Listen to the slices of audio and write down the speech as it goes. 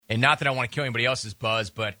And not that I want to kill anybody else's buzz,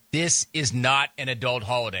 but this is not an adult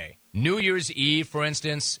holiday. New Year's Eve, for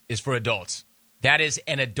instance, is for adults. That is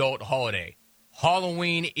an adult holiday.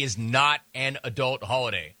 Halloween is not an adult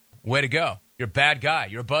holiday. Way to go. You're a bad guy.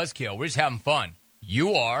 You're a buzzkill. We're just having fun.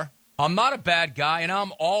 You are. I'm not a bad guy, and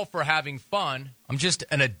I'm all for having fun. I'm just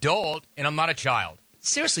an adult, and I'm not a child.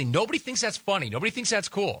 Seriously, nobody thinks that's funny. Nobody thinks that's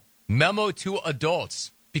cool. Memo to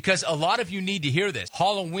adults, because a lot of you need to hear this.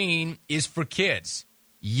 Halloween is for kids,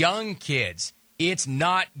 young kids. It's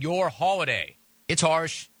not your holiday. It's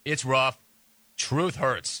harsh. It's rough. Truth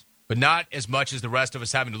hurts, but not as much as the rest of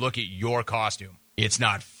us having to look at your costume. It's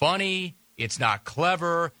not funny. It's not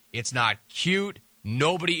clever. It's not cute.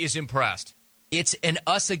 Nobody is impressed. It's an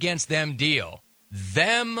us against them deal.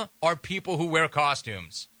 Them are people who wear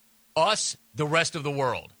costumes. Us, the rest of the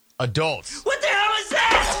world. Adults. What the hell is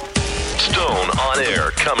that? Stone on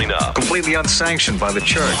Air coming up. Completely unsanctioned by the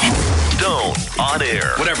church. Stone on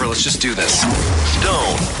Air. Whatever, let's just do this.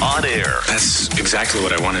 Stone on Air. That's exactly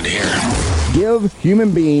what I wanted to hear. Give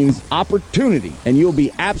human beings opportunity, and you'll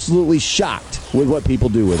be absolutely shocked with what people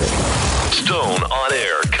do with it. Stone on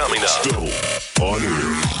Air coming up. Stone on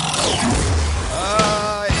Air.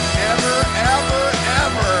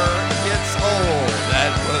 Ever gets old.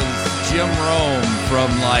 That was Jim Rome from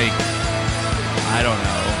I don't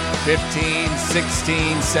know, 15,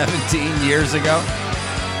 16, 17 years ago.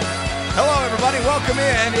 Hello, everybody. Welcome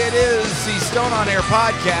in. It is the Stone on Air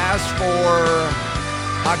podcast for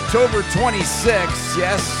October 26th.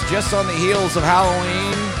 Yes, just on the heels of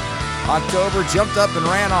Halloween. October jumped up and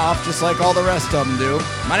ran off just like all the rest of them do.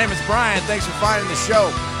 My name is Brian. Thanks for finding the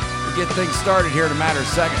show. We'll get things started here in a matter of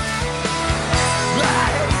seconds.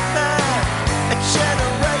 A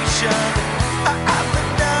generation with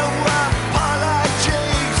no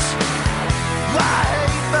apologies.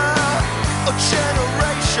 A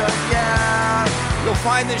generation, yeah. You'll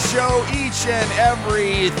find this show each and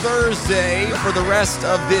every Thursday for the rest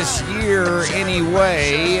of this year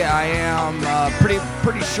anyway. I am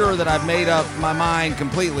pretty sure that I've made up my mind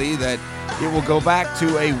completely that it will go back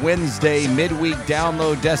to a Wednesday midweek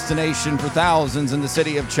download destination for thousands in the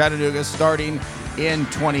city of Chattanooga starting in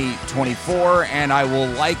 2024, and I will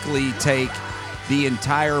likely take the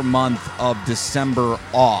entire month of December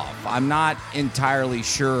off. I'm not entirely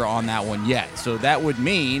sure on that one yet, so that would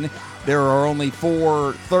mean there are only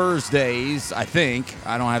 4 Thursdays, I think,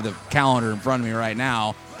 I don't have the calendar in front of me right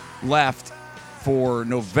now, left for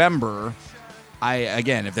November.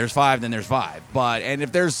 Again, if there's 5, then there's 5. And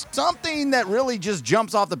if there's something that really just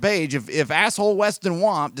jumps off the page, if asshole Weston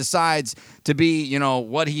Womp decides to be,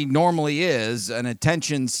 what he normally is, an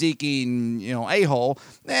attention-seeking, a-hole,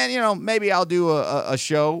 then, maybe I'll do a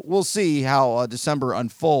show. We'll see how December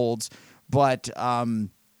unfolds. But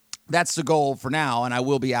that's the goal for now, and I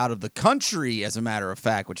will be out of the country, as a matter of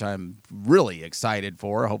fact, which I'm really excited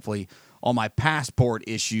for. Hopefully all my passport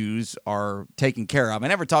issues are taken care of. I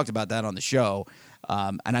never talked about that on the show,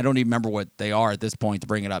 and I don't even remember what they are at this point to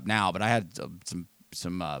bring it up now, but I had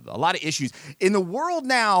a lot of issues in the world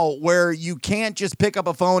now where you can't just pick up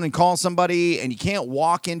a phone and call somebody, and you can't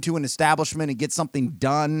walk into an establishment and get something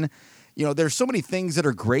done. There's so many things that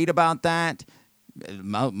are great about that.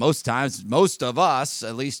 Most times, most of us,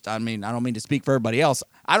 at least, I don't mean to speak for everybody else,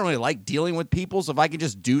 I don't really like dealing with people, so if I can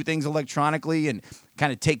just do things electronically and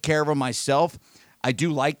kind of take care of them myself, I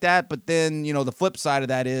do like that. But then, the flip side of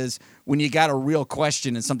that is when you got a real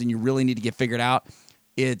question and something you really need to get figured out,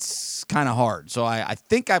 it's kind of hard. So I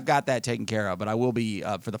think I've got that taken care of, but I will be,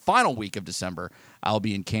 for the final week of December, I'll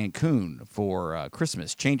be in Cancun for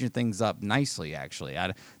Christmas, changing things up nicely, actually.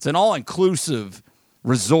 It's an all-inclusive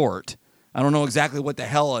resort. I don't know exactly what the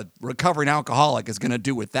hell a recovering alcoholic is going to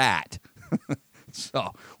do with that.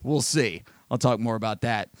 So we'll see. I'll talk more about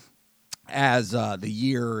that as the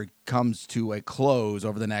year comes to a close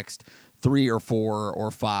over the next 3 or 4 or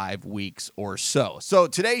 5 weeks or so. So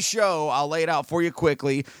today's show, I'll lay it out for you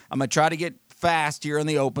quickly. I'm going to try to get fast here in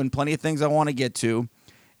the open. Plenty of things I want to get to.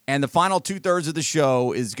 And the final 2/3 of the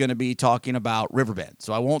show is going to be talking about Riverbend.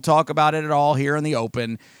 So I won't talk about it at all here in the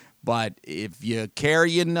open. But if you care,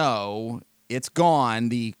 it's gone,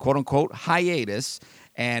 the quote-unquote hiatus.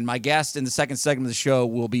 And my guest in the second segment of the show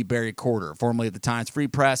will be Barry Corder, formerly of the Times Free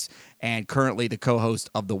Press and currently the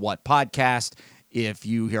co-host of the What Podcast. If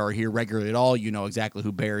you are here regularly at all, you know exactly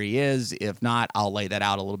who Barry is. If not, I'll lay that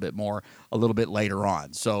out a little bit more a little bit later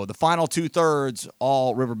on. So the final 2/3,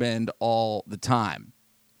 all Riverbend all the time.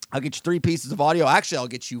 I'll get you 3 pieces of audio. Actually, I'll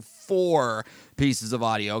get you 4 pieces of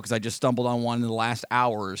audio because I just stumbled on one in the last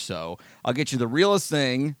hour or so. I'll get you the realest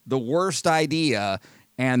thing, the worst idea,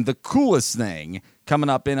 and the coolest thing coming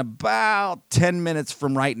up in about 10 minutes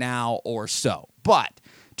from right now or so. But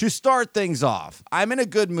to start things off, I'm in a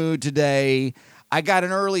good mood today. I got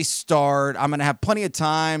an early start. I'm going to have plenty of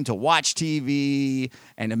time to watch TV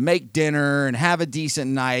and to make dinner and have a decent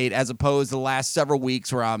night, as opposed to the last several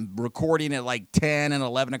weeks where I'm recording at like 10 and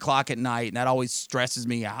 11 o'clock at night, and that always stresses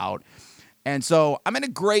me out. And so I'm in a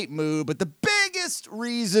great mood, but the biggest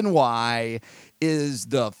reason why is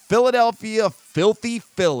the Philadelphia Filthy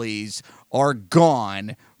Phillies are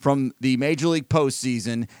gone from the Major League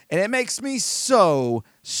postseason, and it makes me so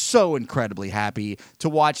incredibly happy to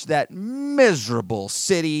watch that miserable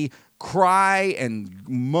city cry and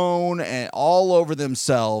moan and all over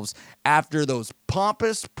themselves after those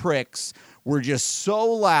pompous pricks were just so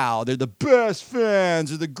loud. They're the best fans.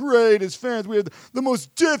 They're the greatest fans. We have the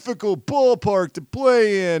most difficult ballpark to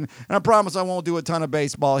play in. And I promise I won't do a ton of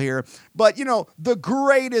baseball here. But, the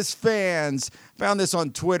greatest fans. Found this on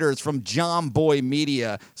Twitter. It's from John Boy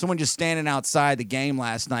Media. Someone just standing outside the game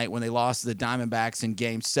last night when they lost to the Diamondbacks in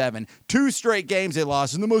Game 7. 2 straight games they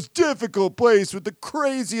lost in the most difficult place with the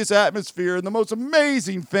craziest atmosphere and the most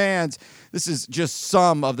amazing fans. This is just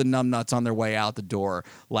some of the numbnuts on their way out the door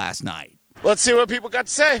last night. Let's see what people got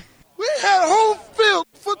to say. We had home field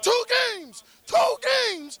for 2 games. 2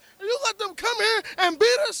 games. And you let them come here and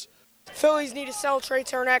beat us? Phillies need to sell Trey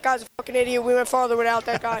Turner. That guy's a fucking idiot. We went farther without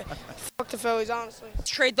that guy. Fuck the Phillies, honestly.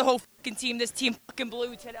 Trade the whole fucking team. This team fucking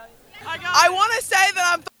blew today. I want to say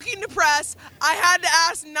that I'm fucking depressed. I had to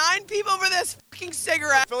ask 9 people for this fucking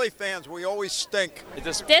cigarette. Philly fans, we always stink.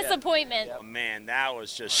 Disappointment. Oh, man, that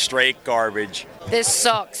was just straight garbage. This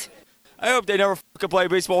sucked. I hope they never fucking play a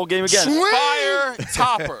baseball game again. Fire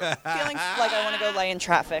topper. Feeling like I want to go lay in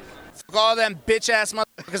traffic. Fuck all them bitch-ass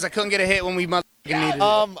motherfuckers that couldn't get a hit when we motherfucking needed it.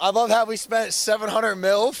 I love how we spent $700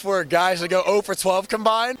 million for guys to go 0 for 12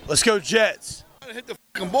 combined. Let's go Jets. Hit the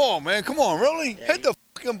fucking ball, man. Come on, really? Hit the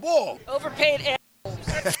fucking ball. Overpaid.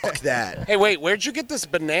 Fuck that. Hey, wait, where'd you get this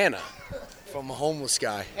banana? From a homeless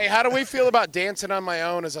guy. Hey, how do we feel about Dancing on My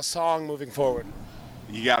Own as a song moving forward?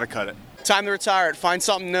 You gotta cut it. Time to retire it. Find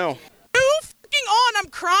something new. On, I'm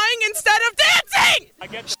crying instead of dancing! I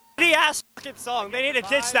get the shitty-ass fucking song. They need to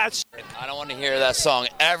ditch that shit. I don't want to hear that song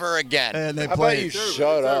ever again. And they How play about you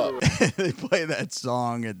shut up? They play that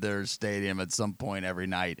song at their stadium at some point every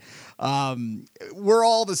night. We're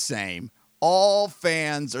all the same. All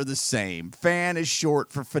fans are the same. Fan is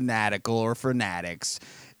short for fanatical or fanatics.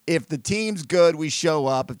 If the team's good, we show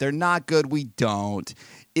up. If they're not good, we don't.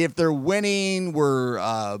 If they're winning,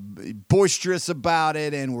 we're boisterous about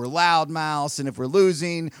it and we're loudmouths. And if we're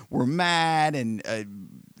losing, we're mad. And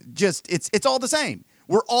it's all the same.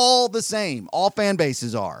 We're all the same. All fan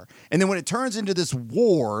bases are. And then when it turns into this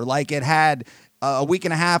war like it had a week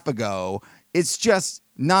and a half ago, it's just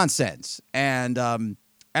nonsense. And I'm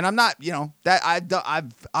not, that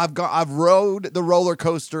I've rode the roller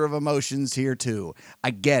coaster of emotions here too.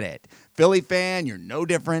 I get it. Philly fan, you're no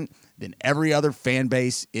different than every other fan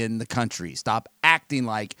base in the country. Stop acting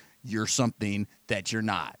like you're something that you're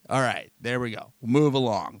not. All right, there we go. We'll move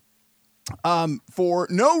along. For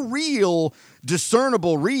no real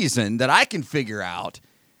discernible reason that I can figure out,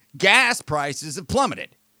 gas prices have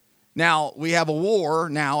plummeted. Now, we have a war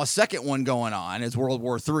now, a second one going on, as World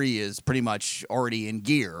War III is pretty much already in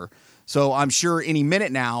gear. So I'm sure any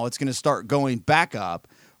minute now it's going to start going back up.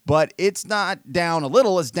 But it's not down a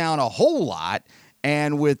little, it's down a whole lot.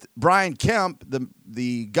 And with Brian Kemp,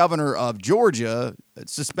 the governor of Georgia,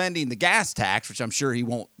 suspending the gas tax, which I'm sure he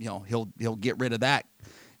won't, he'll get rid of that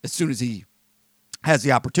as soon as he has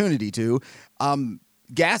the opportunity to.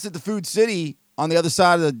 Gas at the Food City on the other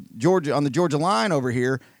side of the Georgia line over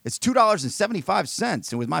here, it's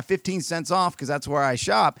 $2.75. And with my 15 cents off, because that's where I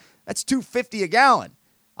shop, that's $2.50 a gallon.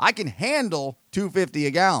 I can handle $2.50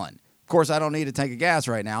 a gallon. Of course, I don't need a tank of gas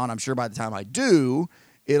right now, and I'm sure by the time I do,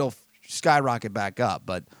 it'll skyrocket back up.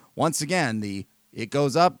 But once again, it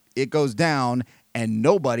goes up, it goes down, and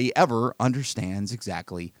nobody ever understands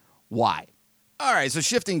exactly why. All right, so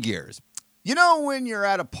shifting gears. When you're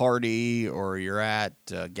at a party or you're at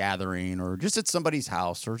a gathering or just at somebody's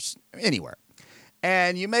house or anywhere,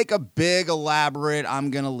 and you make a big, elaborate,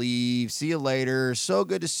 I'm going to leave, see you later, so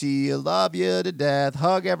good to see you, love you to death,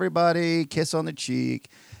 hug everybody, kiss on the cheek.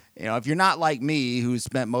 If you're not like me, who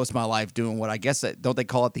spent most of my life doing what I guess, don't they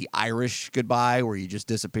call it the Irish goodbye, where you just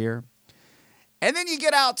disappear? And then you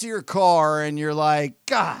get out to your car and you're like,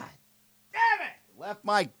 God damn it, left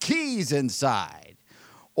my keys inside.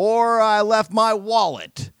 Or I left my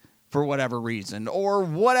wallet for whatever reason. Or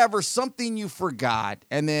whatever, something you forgot.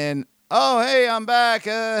 And then, oh, hey, I'm back.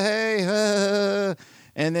 Hey.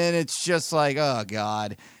 And then it's just like, oh,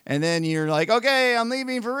 God. And then you're like, okay, I'm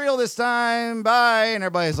leaving for real this time. Bye. And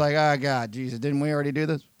everybody's like, oh, God, Jesus, didn't we already do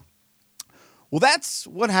this? Well, that's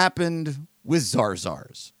what happened with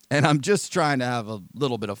Zarzars. And I'm just trying to have a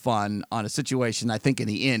little bit of fun on a situation I think in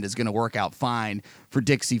the end is going to work out fine for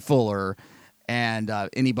Dixie Fuller and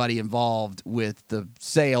anybody involved with the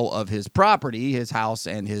sale of his property, his house,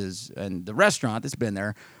 and the restaurant that's been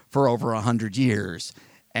there for over 100 years.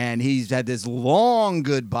 And he's had this long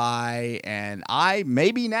goodbye, and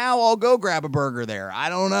maybe now I'll go grab a burger there. I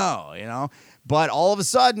don't know, But all of a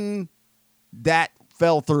sudden, that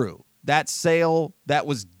fell through. That sale, that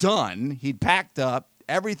was done. He'd packed up.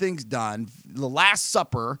 Everything's done. The Last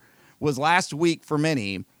Supper was last week for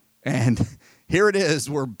many, and here it is.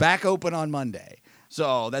 We're back open on Monday.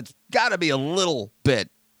 So that's got to be a little bit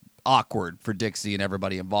awkward for Dixie and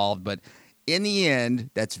everybody involved. But in the end,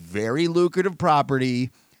 that's very lucrative property,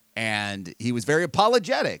 and he was very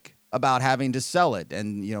apologetic about having to sell it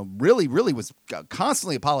and, really was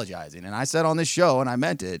constantly apologizing. And I said on this show, and I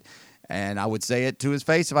meant it, and I would say it to his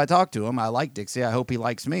face if I talked to him. I like Dixie. I hope he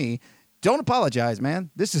likes me. Don't apologize,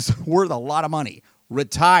 man. This is worth a lot of money.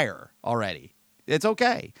 Retire already. It's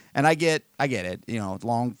okay. And I get it.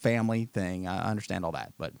 Long family thing. I understand all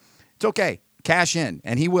that. But it's okay. Cash in,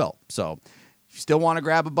 and he will. So if you still want to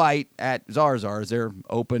grab a bite at Zarzars, they're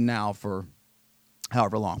open now for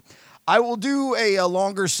however long. I will do a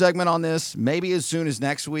longer segment on this, maybe as soon as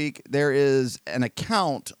next week. There is an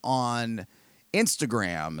account on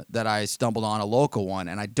Instagram that I stumbled on, a local one,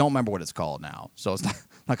 and I don't remember what it's called now. So it's not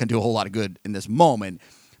going to do a whole lot of good in this moment.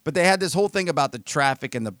 But they had this whole thing about the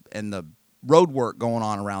traffic and the road work going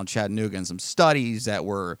on around Chattanooga, and some studies that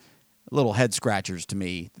were little head scratchers to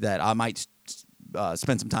me that I might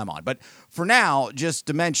spend some time on. But for now, just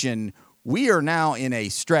to mention, we are now in a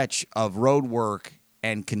stretch of road work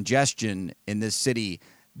and congestion in this city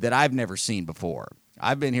that I've never seen before.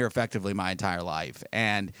 I've been here effectively my entire life,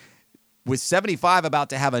 and with 75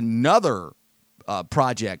 about to have another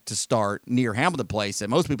project to start near Hamilton Place that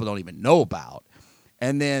most people don't even know about,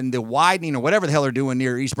 and then the widening or whatever the hell they're doing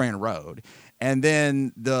near East Brandon Road, and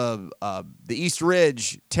then the East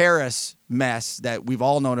Ridge Terrace mess that we've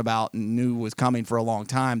all known about and knew was coming for a long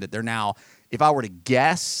time, that they're now, if I were to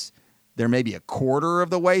guess, they're maybe a quarter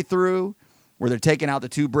of the way through, where they're taking out the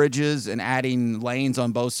two bridges and adding lanes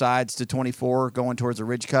on both sides to 24 going towards the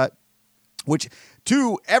Ridge Cut, which,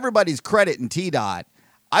 to everybody's credit in TDOT,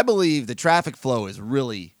 I believe the traffic flow is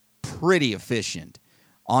really pretty efficient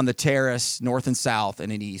on the Terrace, north and south,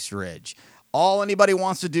 and in East Ridge. All anybody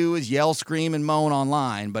wants to do is yell, scream, and moan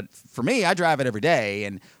online. But for me, I drive it every day,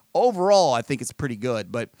 and overall, I think it's pretty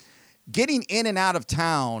good. But getting in and out of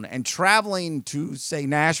town and traveling to, say,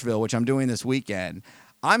 Nashville, which I'm doing this weekend,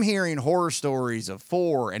 I'm hearing horror stories of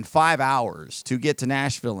 4 and 5 hours to get to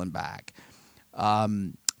Nashville and back.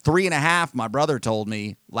 3.5, my brother told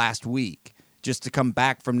me last week, just to come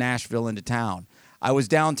back from Nashville into town. I was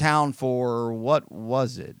downtown for, what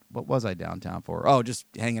was it? What was I downtown for? Oh, just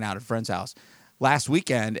hanging out at a friend's house last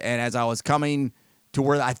weekend. And as I was coming to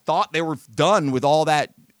where I thought they were done with all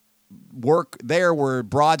that work there, where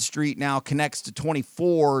Broad Street now connects to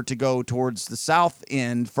 24 to go towards the south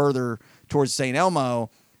end, further towards St. Elmo,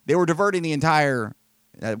 they were diverting the entire,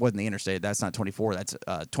 that wasn't the interstate, that's not 24, that's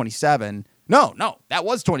 27. No, that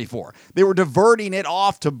was 24. They were diverting it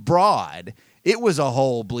off to Broad. It was a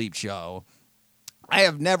whole bleep show. I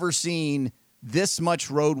have never seen this much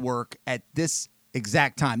road work at this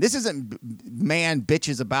exact time. This isn't man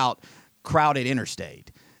bitches about crowded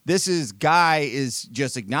interstate. This is guy is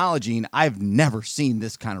just acknowledging I've never seen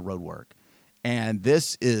this kind of road work. And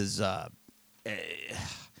this is,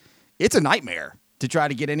 it's a nightmare to try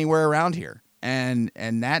to get anywhere around here. And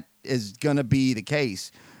that is going to be the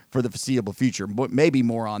case for the foreseeable future. But maybe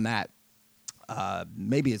more on that,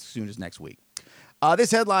 maybe as soon as next week.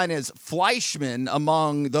 This headline is Fleischman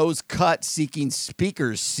among those cut seeking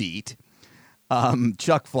speaker's seat.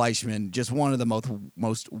 Chuck Fleischman, just one of the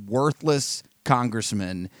most worthless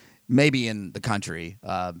congressmen maybe in the country.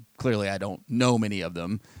 Clearly, I don't know many of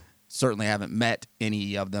them. Certainly haven't met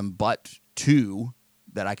any of them but two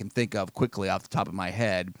that I can think of quickly off the top of my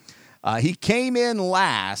head. He came in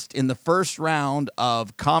last in the first round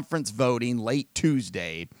of conference voting late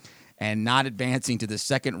Tuesday, and not advancing to the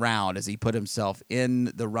second round as he put himself in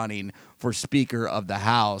the running for Speaker of the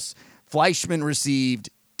House. Fleischman received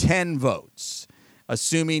 10 votes.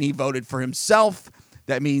 Assuming he voted for himself,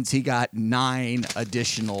 that means he got 9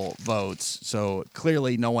 additional votes. So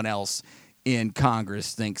clearly no one else in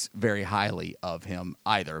Congress thinks very highly of him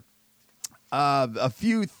either. A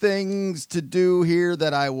few things to do here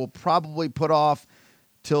that I will probably put off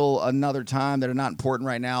till another time that are not important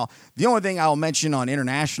right now. The only thing I'll mention on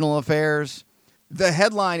international affairs, the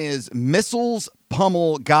headline is Missiles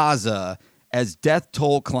Pummel Gaza as Death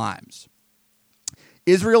Toll Climbs.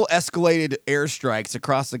 Israel escalated airstrikes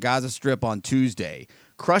across the Gaza Strip on Tuesday,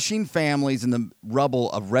 crushing families in the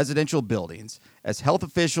rubble of residential buildings as health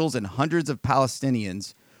officials and hundreds of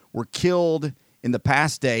Palestinians were killed in the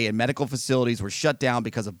past day and medical facilities were shut down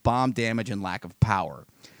because of bomb damage and lack of power.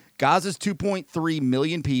 Gaza's 2.3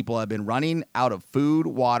 million people have been running out of food,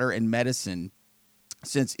 water, and medicine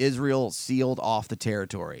since Israel sealed off the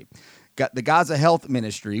territory. The Gaza Health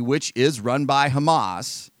Ministry, which is run by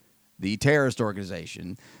Hamas, the terrorist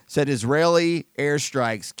organization, said Israeli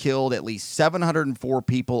airstrikes killed at least 704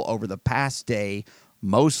 people over the past day,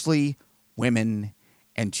 mostly women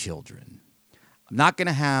and children. I'm not going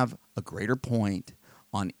to have a greater point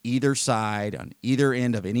on either side, on either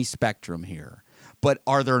end of any spectrum here. But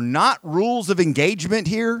are there not rules of engagement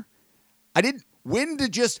here? When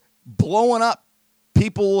did just blowing up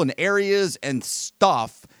people and areas and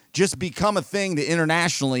stuff just become a thing that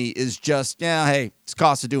internationally is just, hey, it's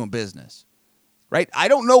cost of doing business, right? I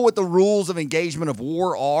don't know what the rules of engagement of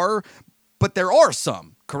war are, but there are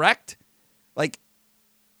some, correct? Like,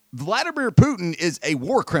 Vladimir Putin is a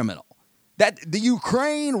war criminal. That the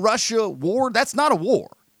Ukraine-Russia war, that's not a war.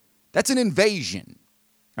 That's an invasion,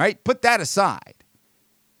 right? Put that aside.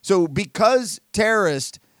 So because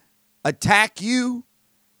terrorists attack you,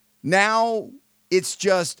 now it's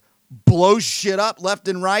just blow shit up left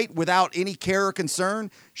and right without any care or concern,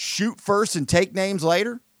 shoot first and take names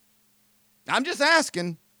later? I'm just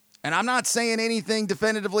asking, and I'm not saying anything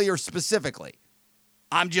definitively or specifically.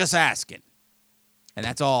 I'm just asking. And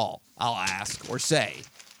that's all I'll ask or say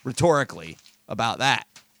rhetorically about that.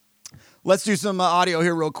 Let's do some audio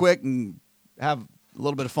here real quick and have a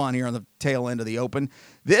little bit of fun here on the tail end of the open.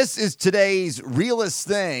 This is today's realest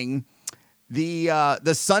thing. The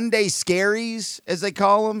Sunday scaries, as they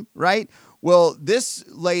call them, right? Well, this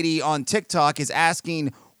lady on TikTok is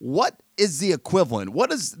asking, what is the equivalent?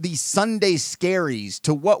 What is the Sunday scaries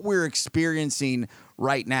to what we're experiencing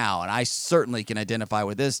right now? And I certainly can identify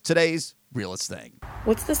with this. Today's realest thing.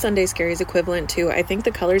 What's the Sunday scaries equivalent to? I think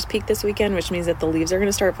the colors peak this weekend, which means that the leaves are going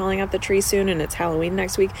to start falling off the tree soon, and it's Halloween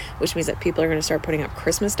next week, which means that people are going to start putting up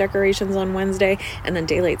Christmas decorations on Wednesday, and then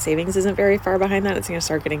daylight savings isn't very far behind that. It's going to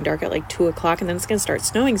start getting dark at like 2 o'clock, and then it's going to start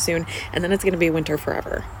snowing soon, and then it's going to be winter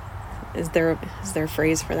forever. Is there a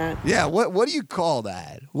phrase for that? Yeah, what do you call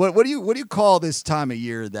that? What do you call this time of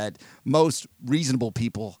year that most reasonable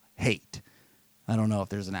people hate? I don't know if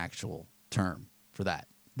there's an actual term for that.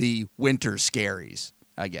 The winter scaries,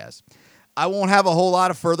 I guess. I won't have a whole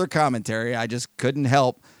lot of further commentary. I just couldn't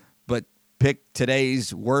help but pick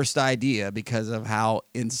today's worst idea because of how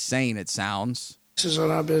insane it sounds. This is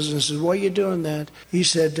on our business. Why are you doing that? He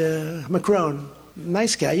said, Macron,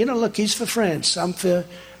 nice guy. Look, he's for France. I'm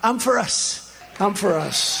for us. I'm for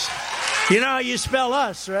us. You know how you spell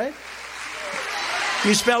us, right?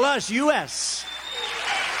 You spell us, U.S.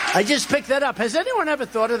 I just picked that up. Has anyone ever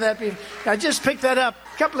thought of that before? I just picked that up.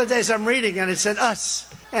 A couple of days I'm reading, and it said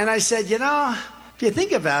us. And I said, if you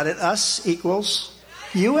think about it, us equals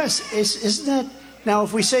U.S. Isn't that? Now,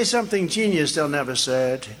 if we say something genius, they'll never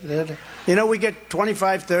say it. We get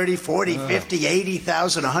 25, 30, 40, 50,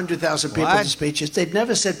 80,000, 100,000 people in speeches. They've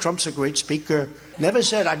never said Trump's a great speaker. Never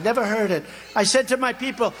said. I've never heard it. I said to my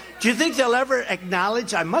people, do you think they'll ever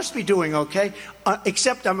acknowledge I must be doing okay?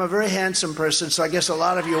 Except I'm a very handsome person, so I guess a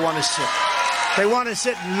lot of you want to sit. They want to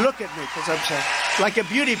sit and look at me because I'm so, like a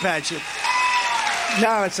beauty pageant.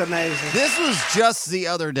 No, it's amazing. This was just the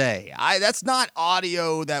other day. That's not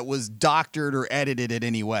audio that was doctored or edited in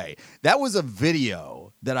any way. That was a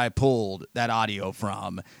video that I pulled that audio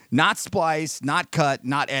from. Not spliced, not cut,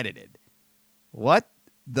 not edited. What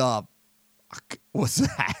the fuck was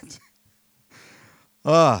that?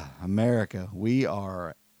 America, we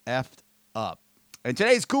are effed up. And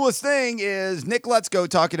today's coolest thing is Nick Lutzko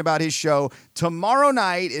talking about his show tomorrow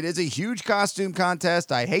night. It is a huge costume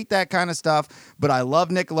contest. I hate that kind of stuff, but I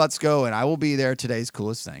love Nick Lutzko, and I will be there. Today's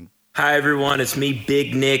coolest thing. Hi, everyone. It's me,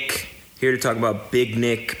 Big Nick, here to talk about Big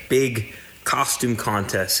Nick, Big Costume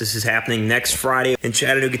Contest. This is happening next Friday in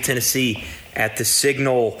Chattanooga, Tennessee at the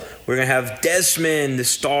Signal. We're going to have Desmond, the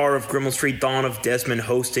star of Gremlin Street Dawn of Desmond,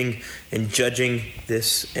 hosting and judging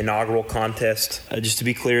this inaugural contest. Just to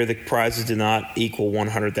be clear, the prizes do not equal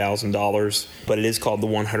 $100,000, but it is called the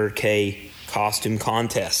 100K Costume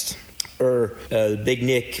Contest. Or Big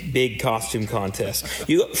Nick, Big Costume Contest.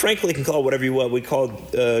 You frankly can call it whatever you want. We call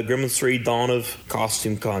it Gremlin Street Dawn of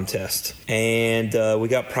Costume Contest. And we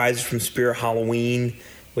got prizes from Spirit Halloween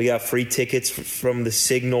We got free tickets from the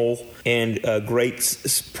Signal and great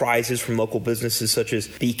prizes from local businesses such as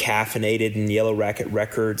Decaffeinated and Yellow Racket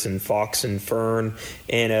Records and Fox and Fern.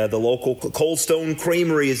 And the local Cold Stone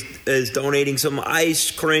Creamery is donating some ice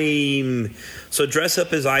cream. So dress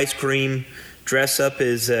up as ice cream. Dress up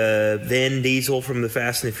as Vin Diesel from the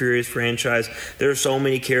Fast and the Furious franchise. There are so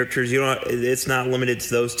many characters. It's not limited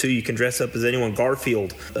to those two. You can dress up as anyone.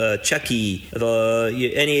 Garfield, Chucky,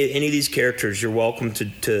 any of these characters. You're welcome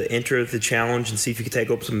to enter the challenge and see if you can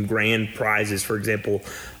take up some grand prizes. For example,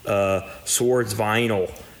 Swords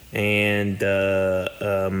vinyl and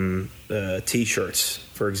T-shirts,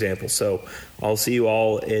 for example. So I'll see you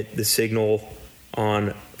all at the Signal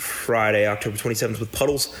on Friday, October 27th with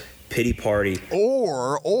Puddles Pity Party.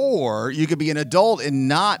 Or you could be an adult and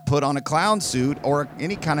not put on a clown suit or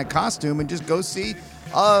any kind of costume and just go see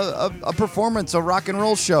a performance, a rock and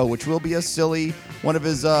roll show, which will be a silly, one of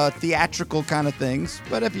his theatrical kind of things.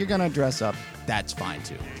 But if you're going to dress up, that's fine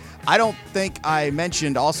too. I don't think I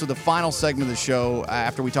mentioned also the final segment of the show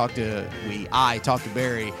after I talked to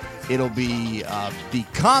Barry. It'll be the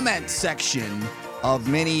comment section of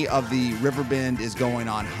many of the Riverbend is going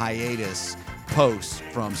on hiatus posts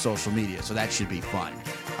from social media, so that should be fun.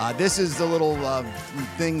 This is the little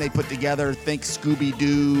thing they put together, think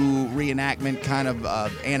Scooby-Doo reenactment kind of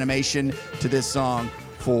animation to this song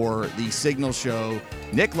for the Signal show.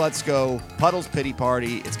 Nick Lutzko, Puddles Pity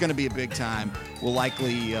Party. It's going to be a big time. We'll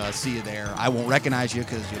likely see you there. I won't recognize you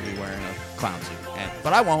because you'll be wearing a clown suit,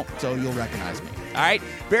 but I won't, so you'll recognize me. All right,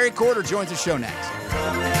 Barry Corder joins the show next.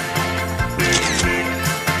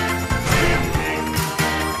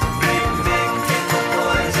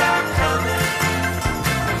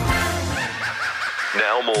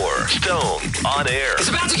 Now more Stone on Air. It's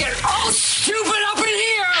about to get all stupid up in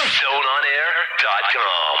here.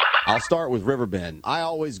 StoneOnAir.com. I'll start with Riverbend. I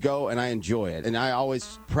always go and I enjoy it. And I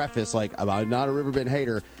always preface, I'm not a Riverbend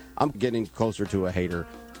hater. I'm getting closer to a hater.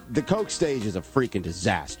 The Coke stage is a freaking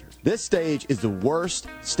disaster. This stage is the worst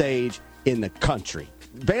stage in the country.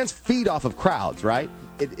 Bands feed off of crowds, right?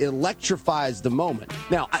 It electrifies the moment.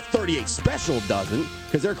 Now, 38 Special doesn't,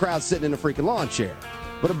 because their crowd's sitting in a freaking lawn chair.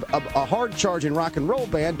 But a hard-charging rock and roll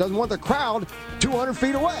band doesn't want the crowd 200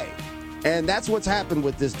 feet away. And that's what's happened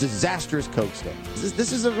with this disastrous Coke stage.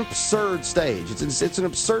 This is an absurd stage. It's an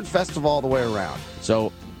absurd festival all the way around.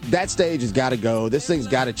 So that stage has got to go. This thing's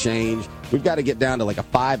got to change. We've got to get down to like a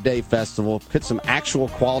 5-day festival, put some actual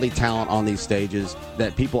quality talent on these stages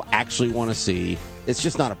that people actually want to see. It's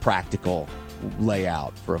just not a practical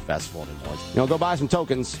layout for a festival anymore. Go buy some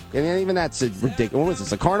tokens, and even that's ridiculous. What is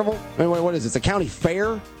this, a carnival? I mean, what is this, a county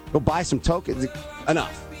fair? Go buy some tokens.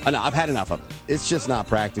 Enough. I've had enough of it. It's just not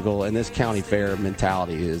practical, and this county fair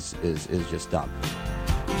mentality is just dumb.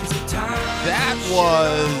 That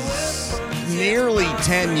was nearly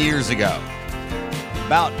 10 years ago.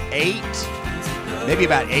 Maybe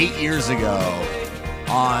about 8 years ago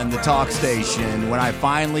on the talk station when I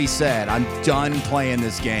finally said, I'm done playing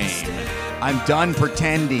this game. I'm done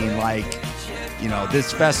pretending like,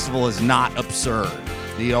 this festival is not absurd.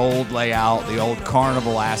 The old layout, the old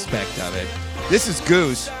carnival aspect of it. This is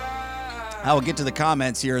Goose. I will get to the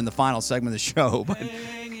comments here in the final segment of the show, but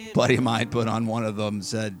a buddy of mine put on one of them,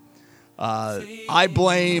 said, I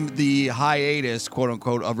blame the hiatus, quote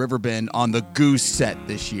unquote, of Riverbend on the Goose set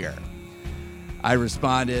this year. I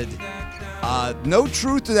responded, no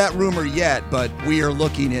truth to that rumor yet, but we are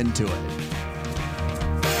looking into it.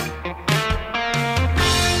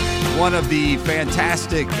 One of the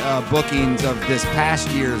fantastic bookings of this past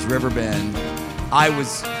year's Riverbend, I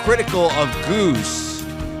was critical of Goose,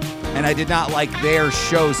 and I did not like their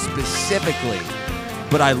show specifically,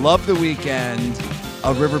 but I loved the weekend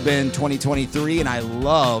of Riverbend 2023, and I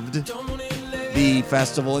loved the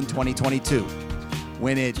festival in 2022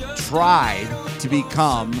 when it tried to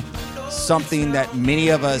become something that many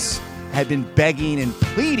of us had been begging and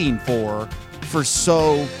pleading for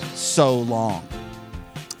so long.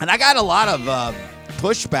 And I got a lot of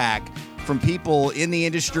pushback from people in the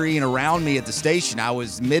industry and around me at the station. I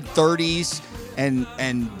was mid-30s and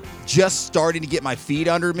just starting to get my feet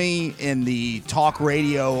under me in the talk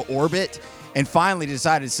radio orbit, and finally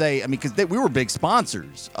decided to say, because we were big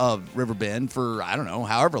sponsors of Riverbend for, I don't know,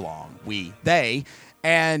 however long, they,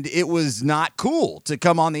 and it was not cool to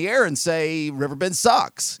come on the air and say Riverbend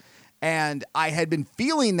sucks. And I had been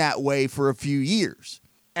feeling that way for a few years.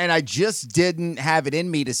 And I just didn't have it in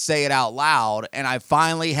me to say it out loud, and I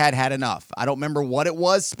finally had enough. I don't remember what it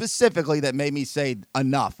was specifically that made me say,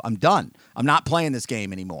 enough, I'm done. I'm not playing this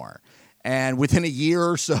game anymore. And within a year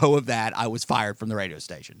or so of that, I was fired from the radio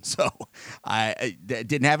station. So it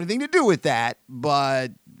didn't have anything to do with that,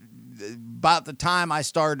 but about the time I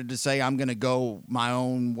started to say I'm going to go my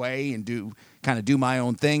own way and do my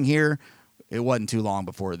own thing here, it wasn't too long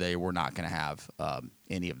before they were not going to have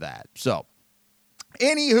any of that. So,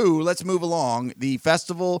 anywho, let's move along. The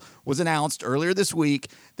festival was announced earlier this week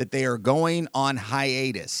that they are going on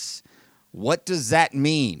hiatus. What does that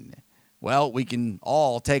mean? Well, we can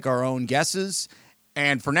all take our own guesses,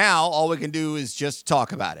 and for now, all we can do is just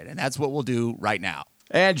talk about it, and that's what we'll do right now.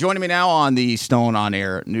 And joining me now on the Stone on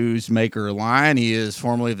Air Newsmaker line, he is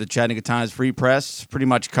formerly of the Chattanooga Times Free Press, pretty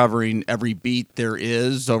much covering every beat there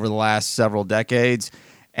is over the last several decades,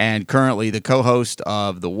 and currently the co-host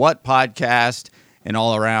of the What podcast, and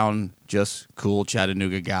all around just cool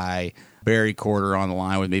Chattanooga guy, Barry Corder, on the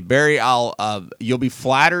line with me. Barry, you'll be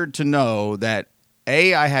flattered to know that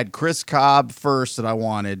I had Chris Cobb first that I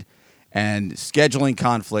wanted, and scheduling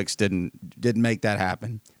conflicts didn't make that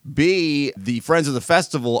happen. B, the Friends of the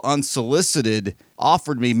Festival unsolicited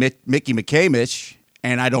offered me Mickey McCamish,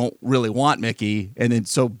 and I don't really want Mickey. And then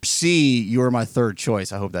so C, you were my third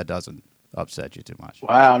choice. I hope that doesn't upset you too much.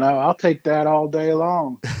 Wow, no, I'll take that all day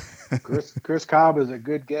long. Chris Cobb is a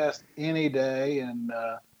good guest any day, and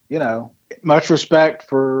much respect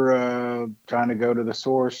for trying to go to the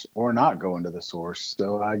source or not going to the source.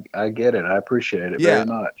 So I get it. I appreciate it very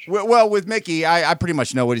much. Well, with Mickey, I pretty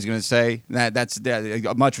much know what he's going to say. That's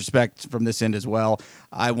much respect from this end as well.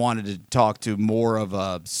 I wanted to talk to more of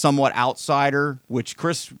a somewhat outsider, which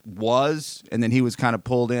Chris was, and then he was kind of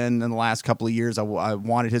pulled in the last couple of years. I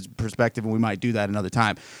wanted his perspective, and we might do that another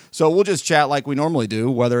time. So we'll just chat like we normally do,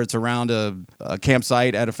 whether it's around a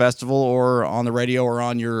campsite at a festival or on the radio or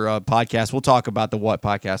on your podcast. We'll talk about the What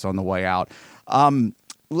podcast on the way out.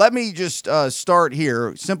 Let me just start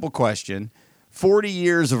here. Simple question. 40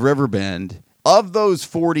 years of Riverbend. Of those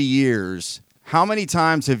 40 years, how many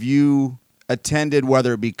times have you attended,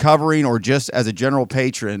 whether it be covering or just as a general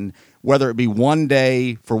patron, whether it be one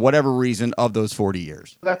day for whatever reason of those 40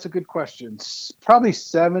 years? That's a good question. Probably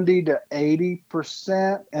 70 to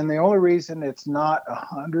 80%. And the only reason it's not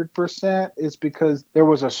 100% is because there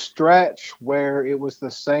was a stretch where it was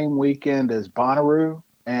the same weekend as Bonnaroo,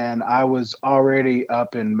 and I was already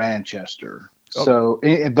up in Manchester. Okay. So,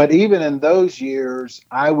 but even in those years,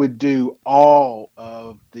 I would do all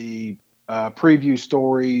of the preview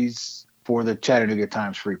stories for the Chattanooga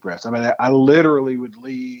Times Free Press. I mean, I literally would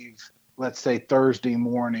leave, let's say, Thursday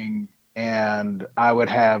morning, and I would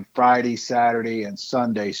have Friday, Saturday, and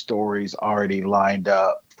Sunday stories already lined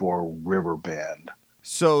up for Riverbend.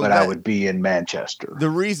 But I would be in Manchester. The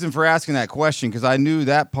reason for asking that question, because I knew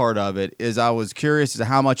that part of it, is I was curious as to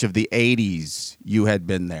how much of the 80s you had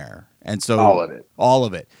been there. And so all of it. All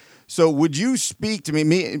of it. So would you speak to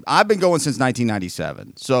me? I've been going since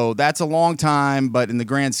 1997, so that's a long time, but in the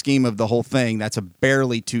grand scheme of the whole thing, that's a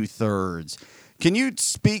barely 2/3. Can you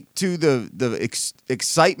speak to the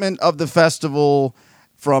excitement of the festival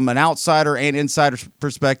from an outsider and insider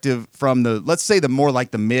perspective from let's say the more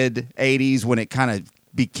like the mid-'80s when it kind of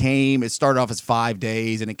it started off as 5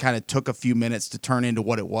 days and it kind of took a few minutes to turn into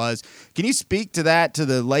what it was. Can you speak to that, to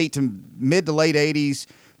the mid to late 80s,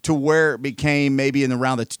 to where it became maybe in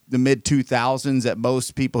around the mid-2000s that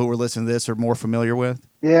most people who are listening to this are more familiar with?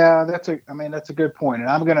 Yeah, that's a good point. And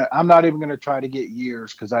I'm not even gonna try to get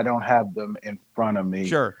years because I don't have them in front of me.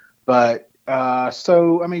 Sure. But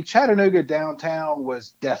Chattanooga downtown was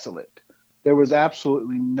desolate. There was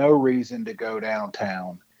absolutely no reason to go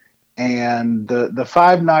downtown. And the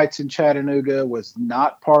 5 nights in Chattanooga was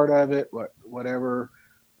not part of it, whatever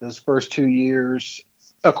those first 2 years,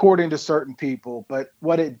 according to certain people. But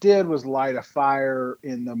what it did was light a fire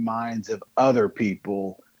in the minds of other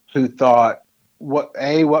people who thought, what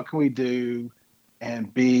can we do?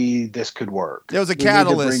 And B, this could work. It was a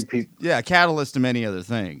catalyst. A catalyst to many other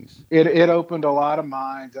things. It opened a lot of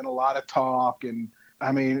minds and a lot of talk. And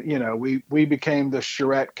I mean, we became the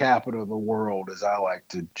charrette capital of the world, as I like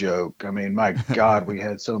to joke. I mean, my God, we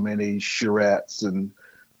had so many charrettes and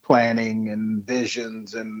planning and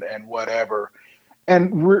visions and whatever.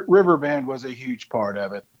 And Riverbend was a huge part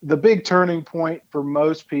of it. The big turning point for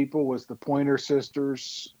most people was the Pointer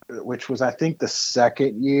Sisters, which was, I think, the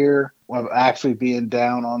second year of actually being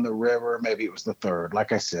down on the river. Maybe it was the third.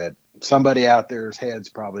 Like I said, somebody out there's head's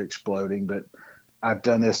probably exploding, but I've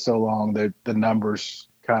done this so long that the numbers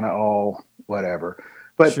kind of all whatever.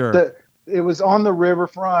 But sure. It was on the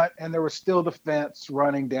riverfront, and there was still the fence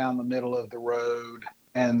running down the middle of the road.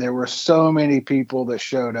 And there were so many people that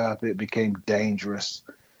showed up, it became dangerous.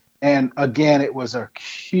 And again, it was a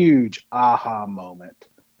huge aha moment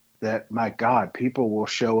that, my God, people will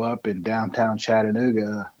show up in downtown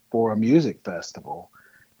Chattanooga for a music festival.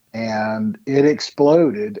 And it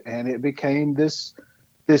exploded, and it became this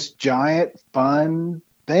this giant fun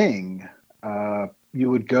thing. You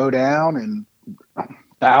would go down and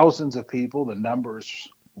thousands of people, the numbers,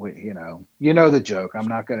 you know the joke. I'm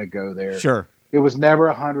not going to go there. Sure. It was never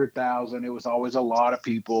 100,000. It was always a lot of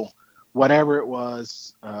people. Whatever it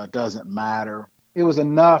was, doesn't matter. It was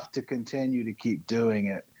enough to continue to keep doing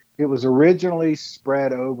it. It was originally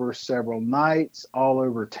spread over several nights all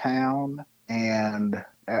over town, and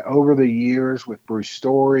over the years with Bruce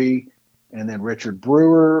Story and then Richard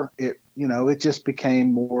Brewer, it just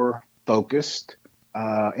became more focused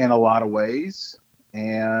in a lot of ways,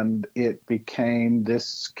 and it became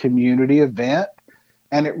this community event.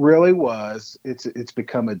 And it really was. It's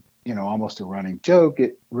become almost a running joke.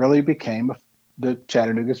 It really became the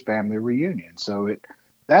Chattanooga's family reunion. So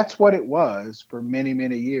that's what it was for many,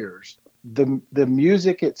 many years. The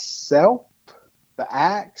music itself, the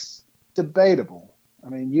acts, debatable. I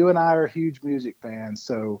mean, you and I are huge music fans,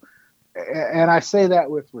 and I say that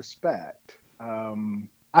with respect.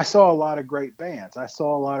 I saw a lot of great bands. I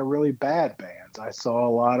saw a lot of really bad bands. I saw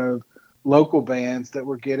a lot of local bands that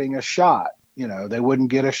were getting a shot. They wouldn't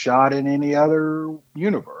get a shot in any other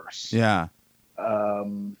universe. Yeah.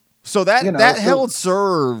 So that held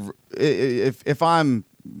serve, if I'm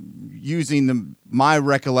using my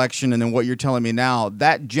recollection and then what you're telling me now,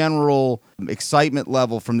 that general excitement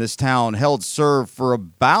level from this town held serve for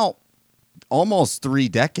about almost 3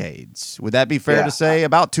 decades. Would that be fair to say?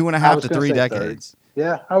 About 2.5 to 3 decades. 30.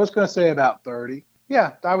 Yeah, I was going to say about 30.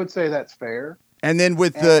 Yeah, I would say that's fair. And then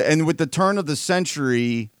with the turn of the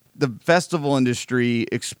century, the festival industry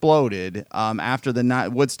exploded after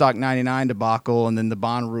the Woodstock 99 debacle and then the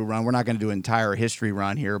Bonnaroo run. We're not going to do an entire history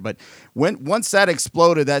run here, but once that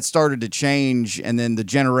exploded, that started to change, and then the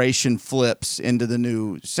generation flips into the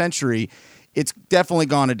new century. It's definitely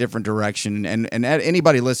gone a different direction, and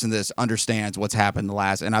anybody listening to this understands what's happened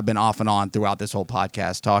and I've been off and on throughout this whole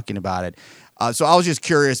podcast talking about it. So I was just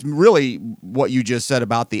curious, really, what you just said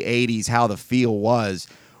about the 80s, how the feel was.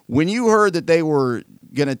 When you heard that they were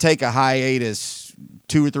going to take a hiatus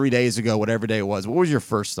 2 or 3 days ago, whatever day it was, what was your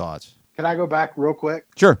first thoughts? Can I go back real quick?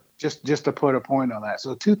 Sure. Just to put a point on that.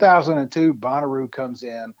 So 2002, Bonnaroo comes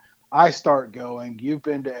in. I start going. You've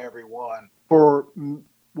been to every one. For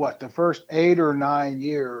the first 8 or 9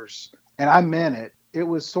 years, and I meant it, it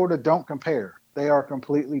was sort of don't compare. They are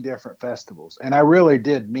completely different festivals. And I really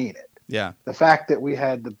did mean it. Yeah. The fact that we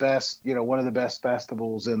had the best, one of the best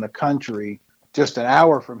festivals in the country just an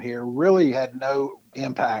hour from here really had no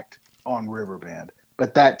impact on Riverbend.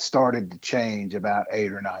 But that started to change about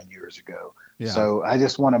 8 or 9 years ago. Yeah. So I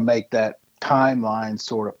just want to make that timeline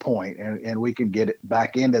sort of point, and we can get it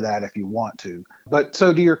back into that if you want to. But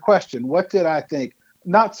so to your question, what did I think?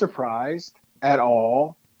 Not surprised at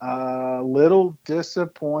all. Little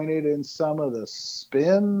disappointed in some of the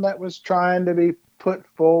spin that was trying to be put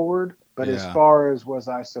forward. But as far as was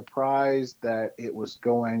I surprised that it was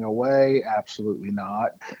going away? Absolutely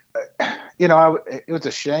not. It was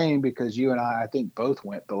a shame because you and I think, both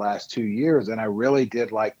went the last 2 years, and I really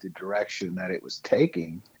did like the direction that it was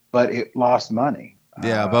taking, but it lost money.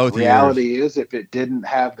 Yeah, both reality years. is if it didn't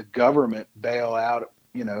have the government bail out,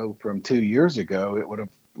 from 2 years ago, it would have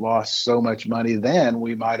lost so much money then.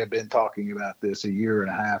 We might have been talking about this 1.5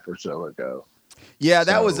 years or so ago. Yeah,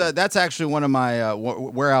 that's actually one of my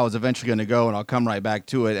where I was eventually going to go, and I'll come right back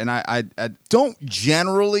to it. And I don't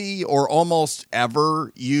generally or almost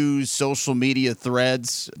ever use social media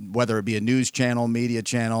threads, whether it be a news channel, media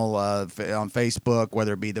channel on Facebook,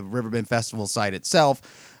 whether it be the Riverbend Festival site itself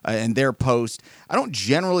and their post. I don't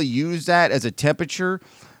generally use that as a temperature,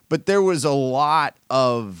 but there was a lot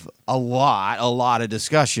of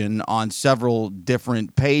discussion on several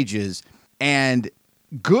different pages, and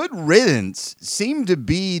good riddance seemed to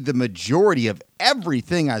be the majority of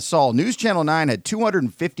everything I saw. News Channel 9 had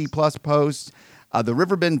 250 plus posts. The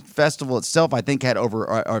Riverbend Festival itself, I think, had over,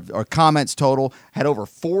 or comments total, had over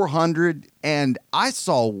 400. And I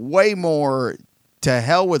saw way more to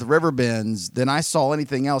hell with Riverbends than I saw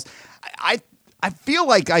anything else. I feel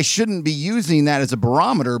like I shouldn't be using that as a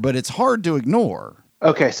barometer, but it's hard to ignore.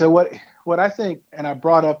 Okay, so what I think, and I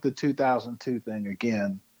brought up the 2002 thing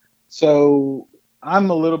again. So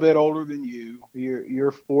I'm a little bit older than you.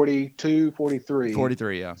 You're 42, 43.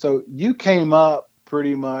 43, yeah. So you came up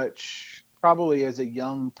pretty much probably as a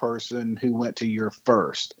young person who went to your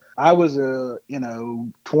first. I was a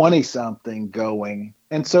 20-something going.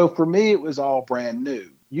 And so for me, it was all brand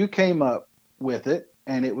new. You came up with it,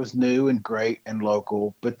 and it was new and great and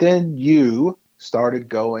local. But then you started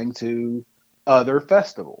going to other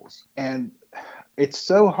festivals. And it's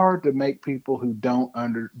so hard to make people who don't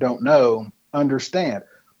know understand.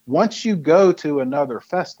 Once you go to another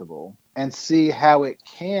festival, and see how it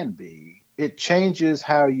can be, it changes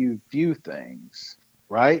how you view things,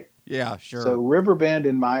 right? Yeah, sure. So Riverbend,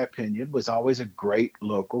 in my opinion, was always a great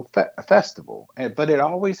local festival, but it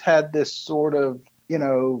always had this sort of,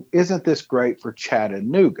 isn't this great for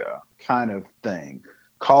Chattanooga kind of thing.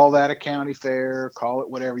 Call that a county fair, call it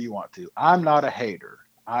whatever you want to. I'm not a hater.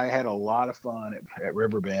 I had a lot of fun at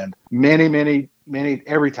Riverbend many,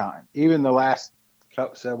 every time, even the last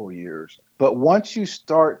several years. But once you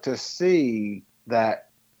start to see that,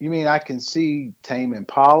 I can see Tame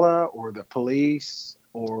Impala or the Police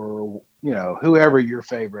or, whoever your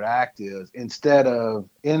favorite act is, instead of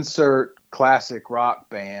insert classic rock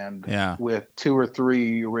band with 2 or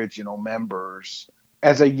 3 original members.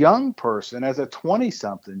 As a young person, as a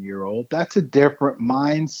 20-something-year-old, that's a different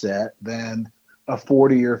mindset than a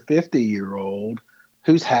 40 or 50-year-old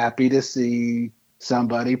who's happy to see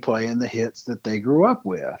somebody playing the hits that they grew up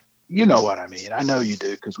with. You know what I mean? I know you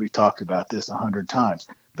do, because we've talked about this 100 times.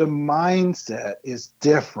 The mindset is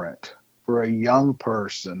different for a young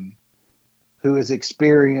person who has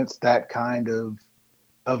experienced that kind of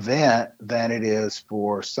event than it is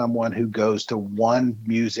for someone who goes to one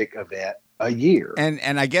music event a year.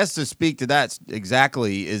 And I guess to speak to that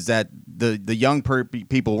exactly is that the young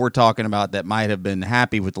people we're talking about that might have been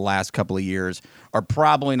happy with the last couple of years are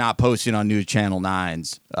probably not posting on News Channel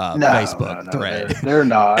 9's Facebook thread. They're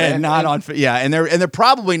not, and they're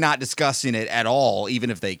probably not discussing it at all, even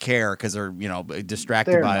if they care, because they're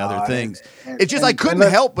distracted by other things. It's just I couldn't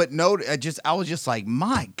help but note. I was just like,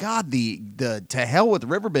 my God, the to hell with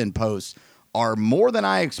Riverbend posts are more than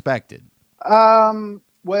I expected.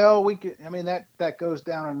 Well, that goes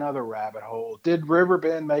down another rabbit hole. Did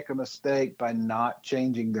Riverbend make a mistake by not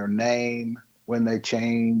changing their name when they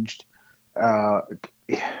changed?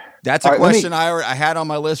 That's a question I had on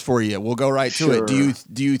my list for you. We'll go right to it.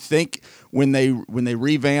 Do you think when they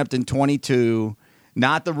revamped in 22,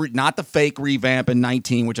 not the fake revamp in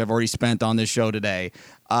 19, which I've already spent on this show today,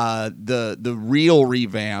 the real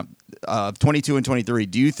revamp of 22 and 23,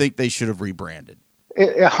 do you think they should have rebranded?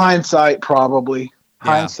 Hindsight, probably.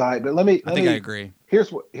 Hindsight, but I agree.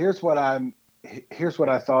 Here's what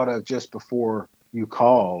I thought of just before you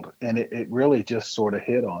called, and it really just sort of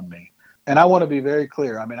hit on me. And I want to be very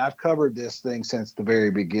clear. I've covered this thing since the very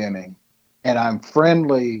beginning, and I'm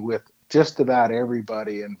friendly with just about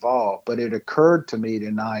everybody involved. But it occurred to me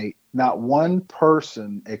tonight, not one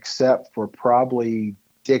person except for probably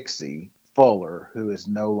Dixie Fuller, who is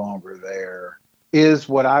no longer there, is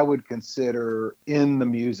what I would consider in the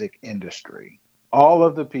music industry. All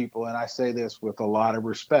of the people, and I say this with a lot of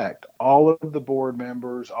respect, all of the board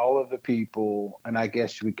members, all of the people, and I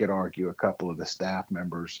guess we could argue a couple of the staff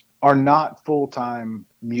members, are not full-time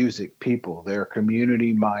music people. They're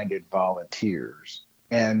community-minded volunteers.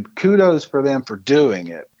 And kudos for them for doing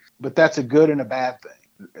it, but that's a good and a bad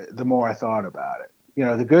thing, the more I thought about it.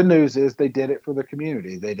 The good news is they did it for the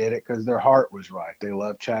community. They did it because their heart was right. They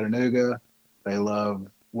love Chattanooga. They love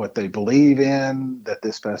what they believe in, that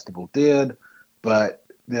this festival did. But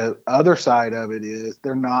the other side of it is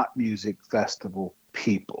they're not music festival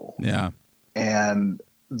people. Yeah. And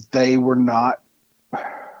they were not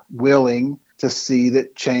willing to see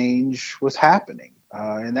that change was happening.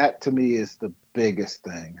 And that, to me, is the biggest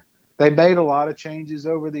thing. They made a lot of changes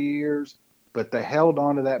over the years, but they held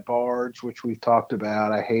on to that barge, which we've talked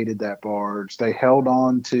about. I hated that barge. They held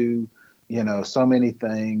on to, so many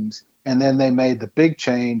things. And then they made the big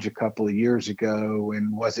change a couple of years ago.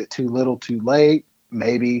 And was it too little, too late?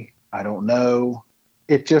 Maybe. I don't know.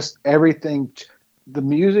 It just, everything, the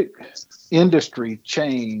music industry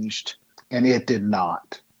changed and it did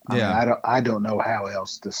not. I don't know how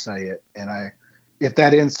else to say it. And if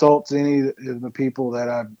that insults any of the people that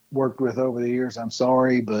I've worked with over the years, I'm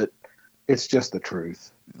sorry, but it's just the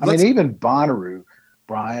truth. Even Bonnaroo,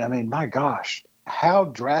 Brian, my gosh. How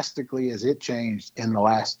drastically has it changed in the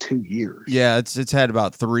last 2 years? Yeah, it's had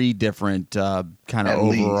about 3 different kind of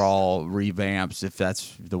overall revamps, if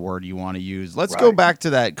that's the word you want to use. Let's go back to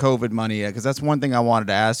that COVID money, because that's one thing I wanted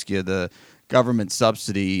to ask you, the government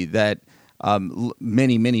subsidy that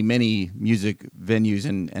many music venues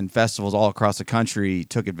and festivals all across the country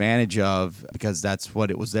took advantage of, because that's what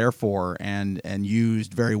it was there for, and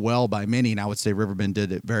used very well by many, and I would say Riverbend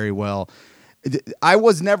did it very well. I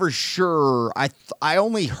was never sure. I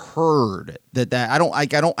only heard that I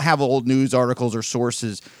don't have old news articles or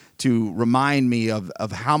sources to remind me of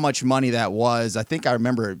how much money that was. I think I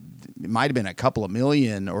remember it might have been a couple of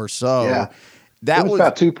million or so. It was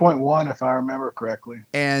about 2.1, if I remember correctly.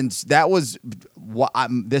 And that was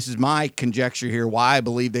this is my conjecture here, why I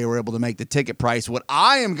believe they were able to make the ticket price what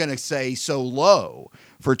I am going to say so low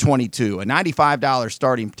for 22. A $95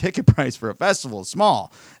 starting ticket price for a festival is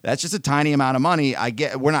small. That's just a tiny amount of money. I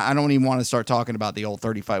don't even want to start talking about the old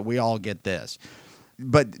 35. We all get this.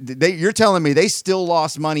 But you're telling me they still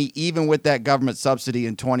lost money even with that government subsidy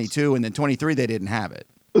in 22, and then 23 they didn't have it.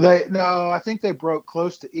 I think they broke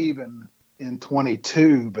close to even in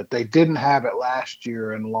 22, but they didn't have it last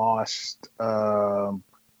year and lost about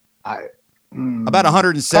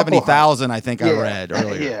 170,000. I think I read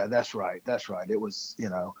earlier. Yeah, that's right. It was,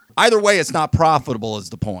 either way, it's not profitable is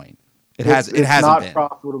the point. It hasn't been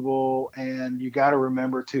profitable, and you got to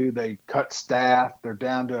remember too, they cut staff. They're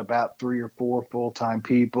down to about 3 or 4 full-time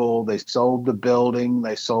people. They sold the building.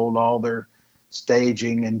 They sold all their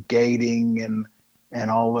staging and gating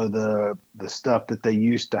and all of the stuff that they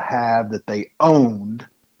used to have that they owned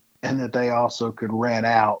and that they also could rent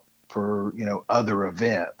out for, other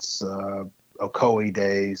events, Ocoee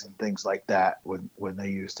days and things like that when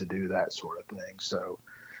they used to do that sort of thing. So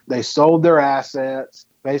they sold their assets.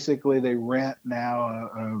 Basically, they rent now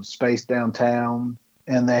a space downtown,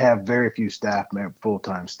 and they have very few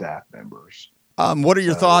full-time staff members. What are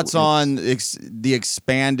your thoughts on the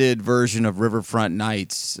expanded version of Riverfront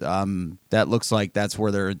Nights? That looks like that's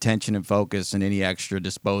where their attention and focus and any extra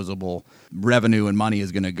disposable revenue and money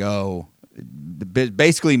is going to go.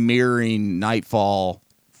 Basically mirroring Nightfall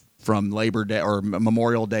from Labor Day or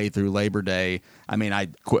Memorial Day through Labor Day. I mean,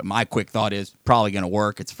 my quick thought is probably going to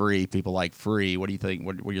work. It's free. People like free. What do you think?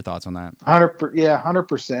 What are your thoughts on that?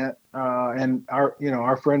 100%. And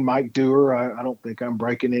our friend Mike Dewar, I don't think I'm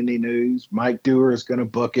breaking any news. Mike Dewar is going to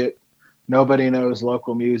book it. Nobody knows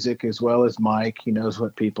local music as well as Mike. He knows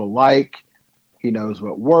what people like. He knows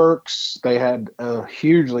what works. They had a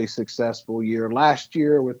hugely successful year last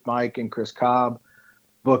year with Mike and Chris Cobb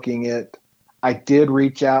booking it. I did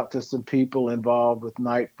reach out to some people involved with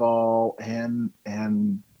Nightfall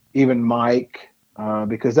and even Mike,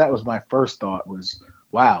 because that was my first thought was,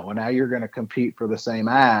 wow, well, now you're going to compete for the same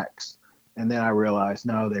acts. And then I realized,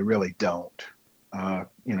 no, they really don't.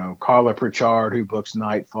 Carla Pritchard, who books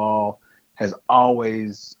Nightfall, has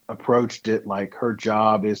always approached it like her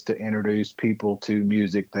job is to introduce people to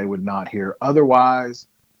music they would not hear otherwise.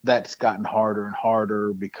 That's gotten harder and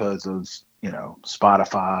harder because of,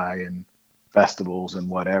 Spotify and festivals and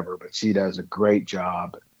whatever, but she does a great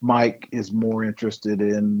job. Mike is more interested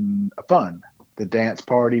in fun, the dance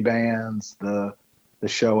party bands, the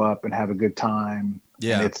show up and have a good time.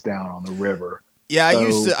 Yeah, and it's down on the river. Yeah,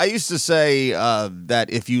 I used to say that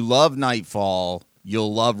if you love Nightfall,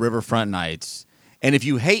 you'll love Riverfront Nights, and if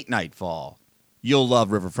you hate Nightfall, you'll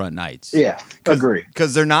love Riverfront Nights. Yeah, agree.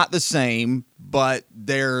 Because they're not the same, but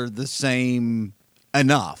they're the same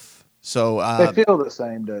enough. So they feel the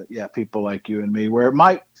same to people like you and me. Where it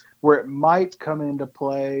might come into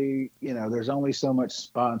play, there's only so much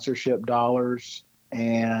sponsorship dollars,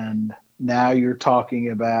 and now you're talking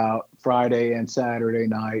about Friday and Saturday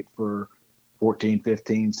night for 14,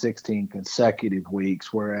 15, 16 consecutive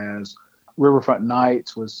weeks, whereas Riverfront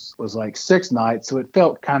Nights was like 6 nights, so it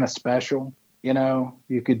felt kind of special.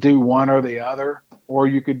 You could do one or the other, or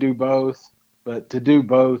you could do both, but to do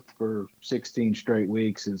both for 16 straight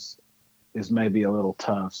weeks is maybe a little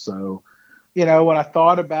tough. So, when I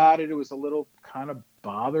thought about it, it was a little kind of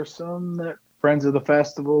bothersome that Friends of the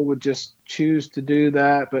Festival would just choose to do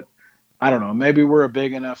that. But I don't know, maybe we're a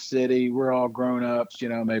big enough city. We're all grown ups,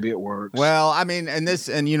 maybe it works. Well, I mean, and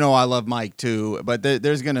I love Mike too, but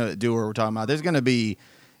there's going to do what we're talking about. There's going to be,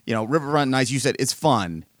 Riverfront Nights, you said it's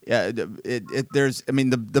fun. Yeah.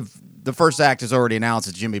 The first act is already announced.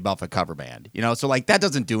 It's Jimmy Buffett cover band, so like that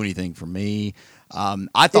doesn't do anything for me.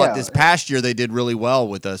 I thought this past year they did really well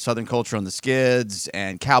with the Southern Culture on the Skids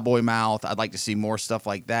and Cowboy Mouth. I'd like to see more stuff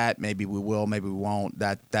like that. Maybe we will, maybe we won't.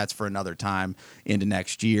 That's for another time into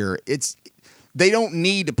next year. They don't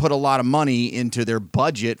need to put a lot of money into their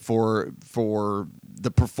budget for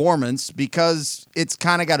the performance because it's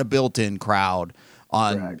kind of got a built-in crowd.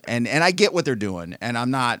 And I get what they're doing, and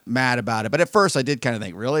I'm not mad about it. But at first, I did kind of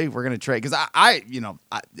think, really, we're going to trade? Because I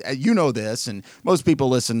this, and most people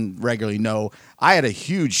listen regularly know I had a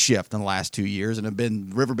huge shift in the last 2 years, and have been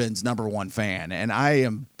Riverbend's #1 fan. And I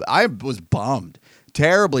was bummed,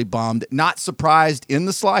 terribly bummed, not surprised in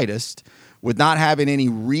the slightest, with not having any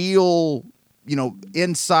real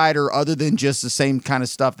insider other than just the same kind of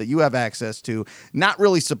stuff that you have access to. Not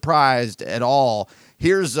really surprised at all.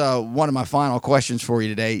 Here's one of my final questions for you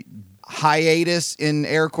today. Hiatus in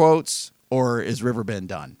air quotes, or is Riverbend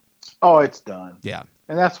done? Oh, it's done. Yeah.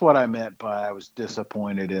 And that's what I meant by I was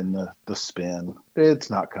disappointed in the spin. It's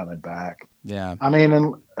not coming back. Yeah. I mean,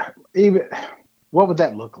 and even what would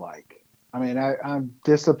that look like? I mean, I'm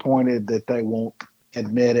disappointed that they won't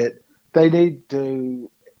admit it. They need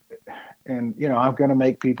to, and, you know, I'm going to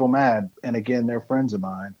make people mad. And again, they're friends of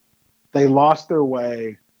mine. They lost their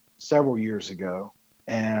way several years ago.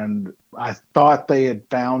 And I thought they had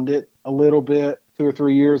found it a little bit 2 or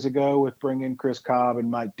 3 years ago with bringing Chris Cobb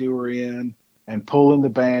and Mike Dewar in and pulling the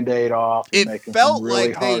Band-Aid off. It felt really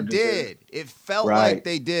like they did. It felt like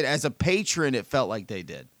they did. As a patron, it felt like they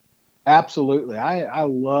did. Absolutely. I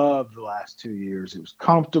loved the last 2 years. It was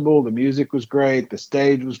comfortable. The music was great. The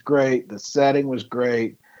stage was great. The setting was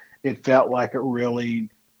great. It felt like a really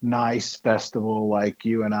nice festival like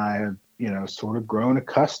you and I have, you know, sort of grown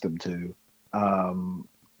accustomed to.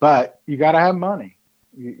 But you got to have money.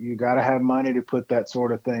 You got to have money to put that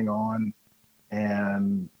sort of thing on.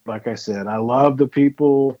 And like I said, I love the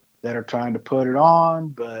people that are trying to put it on,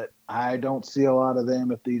 but I don't see a lot of them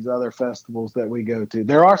at these other festivals that we go to.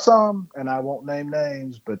 There are some, and I won't name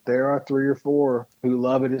names, but there are 3 or 4 who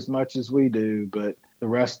love it as much as we do. But the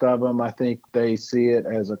rest of them, I think they see it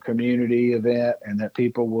as a community event and that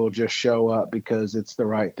people will just show up because it's the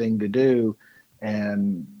right thing to do.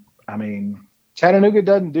 And I mean, Chattanooga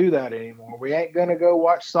doesn't do that anymore. We ain't going to go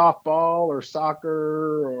watch softball or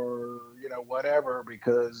soccer or, you know, whatever,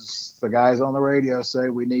 because the guys on the radio say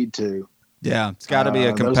we need to. Yeah, it's got to be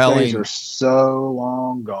a compelling. Those days are so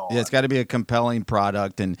long gone. Yeah, it's got to be a compelling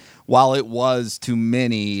product. And while it was to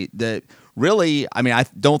many that really, I mean, I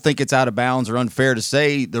don't think it's out of bounds or unfair to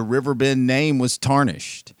say the Riverbend name was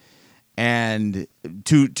tarnished. And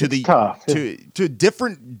to different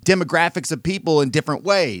demographics of people in different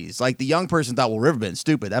ways. Like the young person thought, well, Riverbend's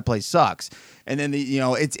stupid. That place sucks. And then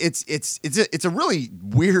it's a really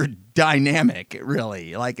weird dynamic,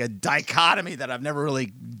 really, like a dichotomy that I've never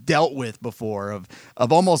really dealt with before of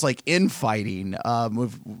almost like infighting.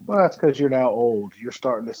 Well, that's because you're now old. You're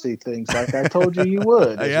starting to see things like I told you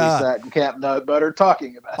would. As we sat in Camp Nut Butter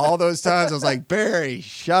talking about all those times. I was like, Barry,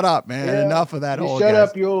 shut up, man. Yeah, enough of that. Shut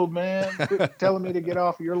up, you old man. Quit telling me to get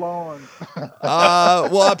off your lawn.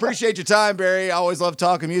 Well, I appreciate your time, Barry. I always love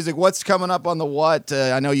talking music. What's coming up on the What?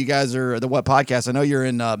 I know you guys are the What podcast. I know you're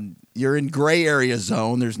in gray area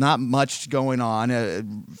zone. There's not much going on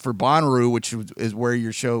for Bonnaroo, which is where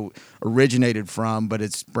your show originated from, but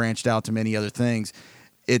it's branched out to many other things.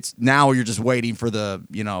 It's now you're just waiting for the,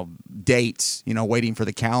 dates, waiting for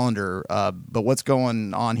the calendar. But what's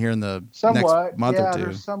going on here in the next month or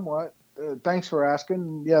two? Somewhat. Thanks for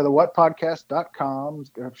asking. Yeah, the whatpodcast.com,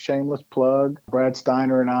 shameless plug. Brad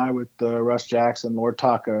Steiner and I with Russ Jackson, Lord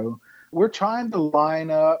Taco. We're trying to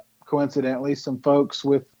line up, coincidentally, some folks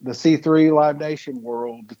with the C3 Live Nation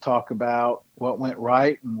world to talk about what went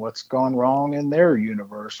right and what's gone wrong in their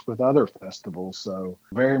universe with other festivals. So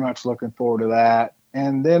very much looking forward to that.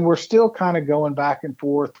 And then we're still kind of going back and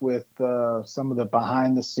forth with some of the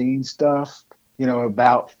behind the scenes stuff,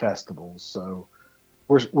 about festivals. So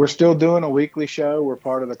we're still doing a weekly show. We're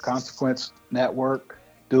part of the Consequence Network.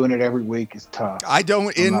 Doing it every week is tough. I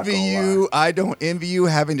don't envy you. I don't envy you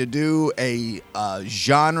having to do a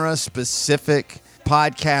genre specific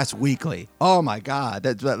podcast weekly. Oh my God,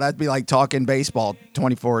 that'd be like talking baseball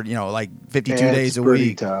 24, like 52 days a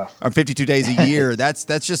week, tough. Or 52 days a year. that's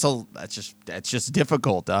just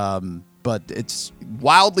difficult. But it's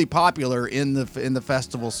wildly popular in the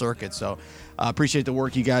festival circuit. So appreciate the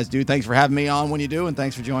work you guys do. Thanks for having me on when you do, and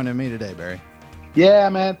thanks for joining me today, Barry. Yeah,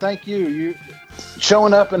 man. Thank you. You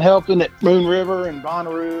showing up and helping at Moon River and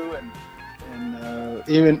Bonnaroo and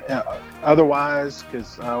even otherwise,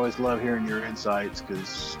 because I always love hearing your insights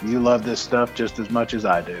because you love this stuff just as much as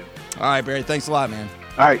I do. All right, Barry. Thanks a lot, man.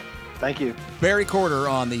 All right. Thank you. Barry Corder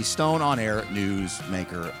on the Stone on Air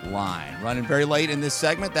Newsmaker line. Running very late in this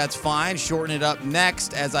segment. That's fine. Shorten it up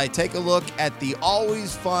next as I take a look at the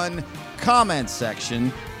always fun comment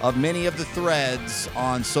section of many of the threads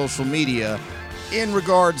on social media in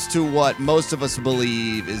regards to what most of us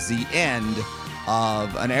believe is the end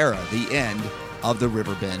of an era, the end of the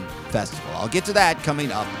Riverbend Festival. I'll get to that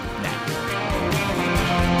coming up next.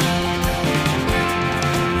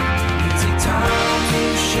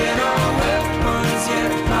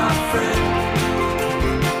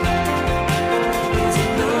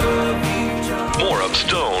 More of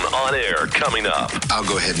Stone on Air coming up. I'll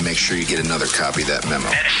go ahead and make sure you get another copy of that memo.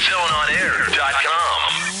 At StoneOnAir.com.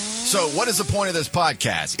 So what is the point of this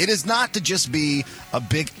podcast? It is not to just be a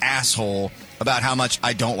big asshole about how much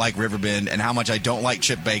I don't like Riverbend and how much I don't like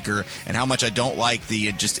Chip Baker and how much I don't like the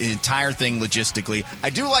entire thing logistically.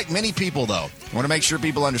 I do like many people, though. I want to make sure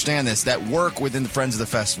people understand this, that work within the Friends of the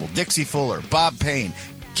Festival. Dixie Fuller, Bob Payne,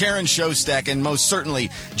 Karen Shostak, and most certainly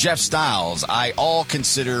Jeff Stiles. I all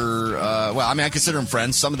consider, I consider them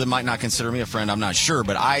friends. Some of them might not consider me a friend, I'm not sure,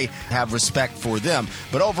 but I have respect for them.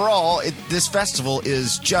 But overall, this festival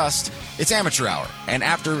is it's amateur hour. And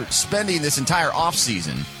after spending this entire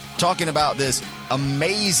off-season talking about this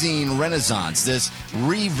amazing renaissance, this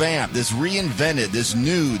revamp, this reinvented, this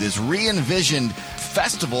new, this re-envisioned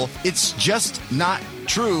festival, it's just not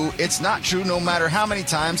true. It's not true no matter how many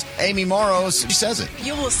times Amy Morrow says it.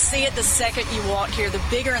 You will see it the second you walk here. The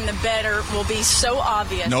bigger and the better will be so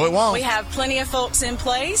obvious. No, it won't. We have plenty of folks in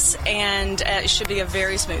place, and it should be a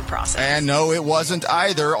very smooth process. And no, it wasn't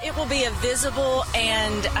either. It will be a visible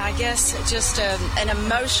and, I guess, just an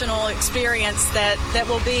emotional experience that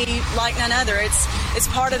will be like none other. It's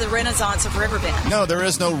part of the renaissance of Riverbend. No, there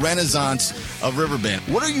is no renaissance of Riverbend.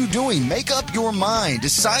 What are you doing? Make up your mind.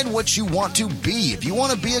 Decide what you want to be. If you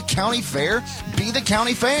want to be a county fair, be the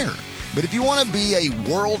county fair. But if you want to be a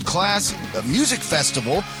world-class music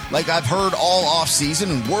festival, like I've heard all off-season,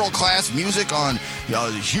 and world-class music on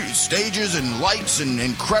huge stages and lights and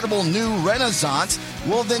incredible new renaissance,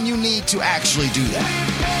 well, then you need to actually do that.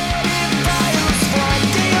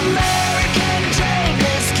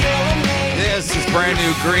 This is brand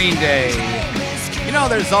new Green Day. You know,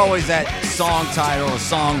 there's always that song title or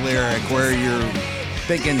song lyric where you're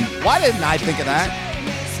thinking, why didn't I think of that?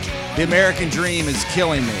 The American Dream is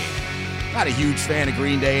killing me. Not a huge fan of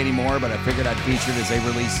Green Day anymore, but I figured I'd feature it as they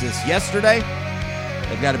released this yesterday.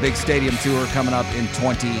 They've got a big stadium tour coming up in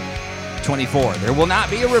 2024. There will not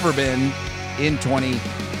be a Riverbend in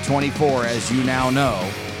 2024, as you now know.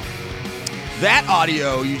 That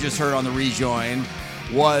audio you just heard on the rejoin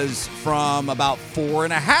was from about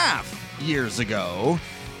 4.5 years ago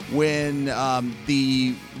when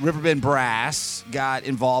the Riverbend Brass got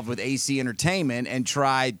involved with AC Entertainment and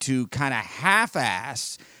tried to kind of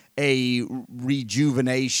half-ass a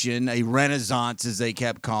rejuvenation, a renaissance, as they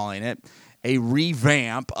kept calling it, a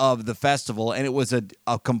revamp of the festival, and it was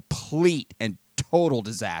a complete and total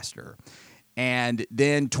disaster. And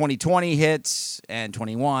then 2020 hits, and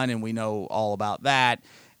 21, and we know all about that.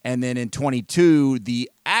 And then in 22, the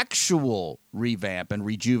actual revamp and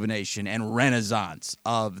rejuvenation and renaissance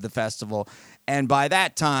of the festival. And by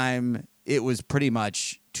that time, it was pretty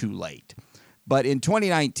much too late. But in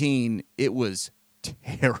 2019, it was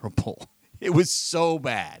terrible. It was so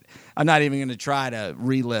bad. I'm not even going to try to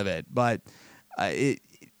relive it, but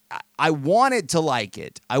I wanted to like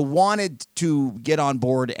it. I wanted to get on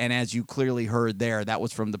board, and as you clearly heard there, that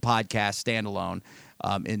was from the podcast Standalone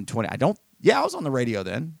in 20. I was on the radio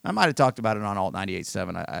then. I might have talked about it on Alt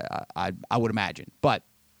 98.7. I would imagine. But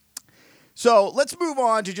so let's move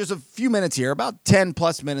on to just a few minutes here, about 10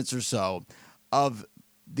 plus minutes or so of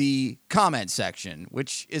the comment section,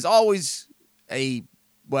 which is always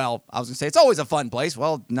it's always a fun place.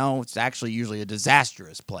 Well, no, it's actually usually a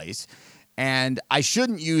disastrous place. And I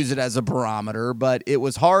shouldn't use it as a barometer, but it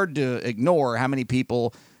was hard to ignore how many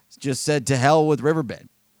people just said to hell with Riverbend.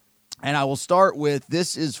 And I will start with,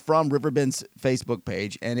 this is from Riverbend's Facebook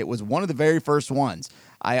page, and it was one of the very first ones.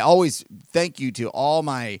 I always thank you to all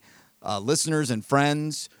my listeners and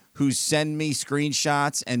friends who send me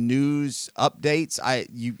screenshots and news updates.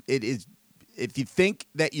 If you think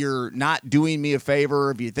that you're not doing me a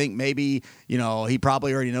favor, if you think maybe, he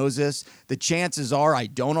probably already knows this, the chances are I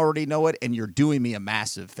don't already know it, and you're doing me a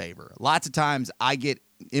massive favor. Lots of times I get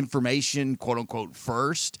information, quote unquote,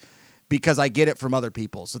 first, because I get it from other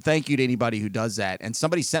people. So thank you to anybody who does that. And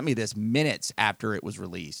somebody sent me this minutes after it was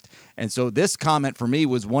released. And so this comment for me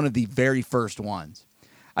was one of the very first ones.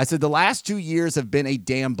 I said, the last 2 years have been a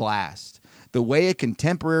damn blast. The way a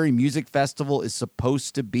contemporary music festival is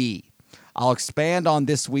supposed to be. I'll expand on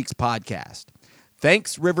this week's podcast.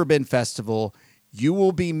 Thanks, Riverbend Festival. You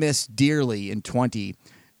will be missed dearly in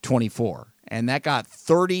 2024. And that got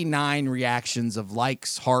 39 reactions of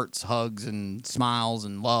likes, hearts, hugs, and smiles,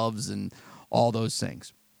 and loves, and all those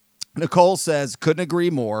things. Nicole says, couldn't agree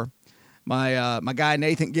more. My guy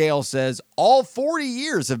Nathan Gale says, all 40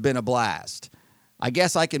 years have been a blast. I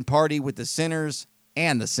guess I can party with the sinners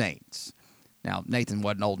and the saints. Now, Nathan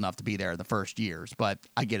wasn't old enough to be there in the first years, but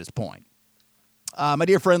I get his point. My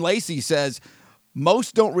dear friend Lacey says,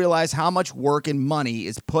 most don't realize how much work and money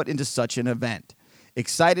is put into such an event.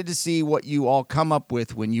 Excited to see what you all come up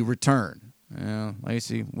with when you return.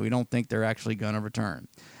 Lacey, we don't think they're actually going to return.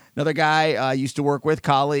 Another guy I used to work with,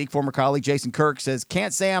 former colleague, Jason Kirk, says,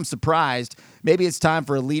 can't say I'm surprised. Maybe it's time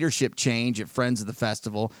for a leadership change at Friends of the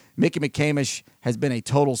Festival. Mickey McCamish has been a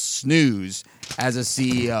total snooze as a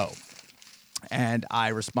CEO. And I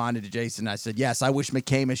responded to Jason. I said, yes, I wish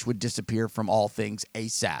McCamish would disappear from all things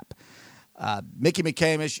ASAP. Mickey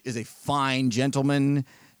McCamish is a fine gentleman.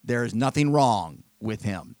 There is nothing wrong with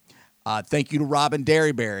him. Thank you to Robin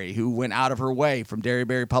Derryberry, who went out of her way from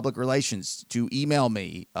Derryberry Public Relations to email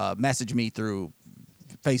me, message me through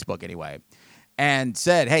Facebook anyway, and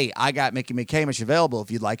said, hey, I got Mickey McCamish available if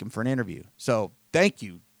you'd like him for an interview. So thank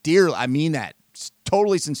you, dearly. I mean that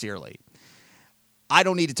totally sincerely. I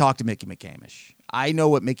don't need to talk to Mickey McCamish. I know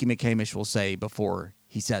what Mickey McCamish will say before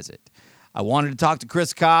he says it. I wanted to talk to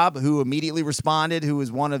Chris Cobb, who immediately responded, who is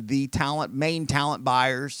one of the main talent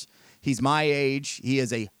buyers. He's my age. He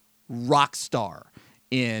is a rock star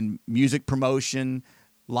in music promotion,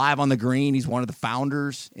 Live on the Green. He's one of the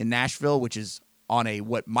founders in Nashville, which is on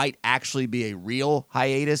what might actually be a real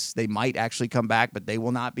hiatus. They might actually come back, but they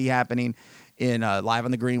will not be happening in Live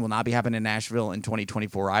on the Green will not be happening in Nashville in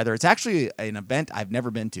 2024 either. It's actually an event I've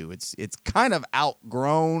never been to. It's kind of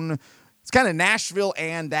outgrown. It's kind of Nashville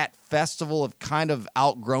and that festival have kind of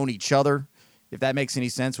outgrown each other, if that makes any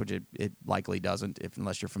sense, which it likely doesn't,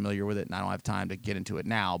 unless you're familiar with it, and I don't have time to get into it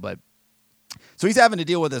now. But so he's having to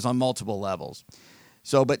deal with this on multiple levels.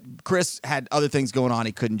 But Chris had other things going on.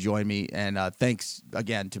 He couldn't join me, and thanks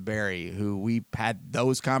again to Barry, who we had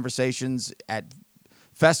those conversations at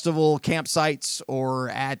festival campsites or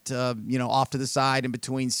at off to the side in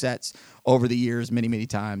between sets over the years many, many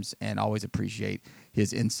times, and always appreciate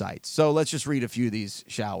his insights. So let's just read a few of these,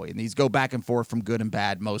 shall we? And these go back and forth from good and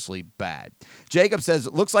bad, mostly bad. Jacob says,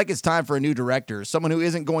 looks like it's time for a new director, someone who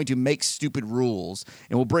isn't going to make stupid rules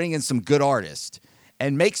and will bring in some good artists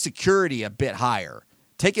and make security a bit higher.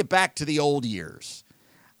 Take it back to the old years.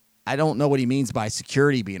 I don't know what he means by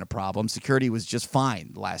security being a problem. Security was just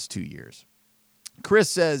fine the last 2 years. Chris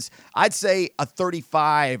says, I'd say a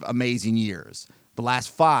 35 amazing years. The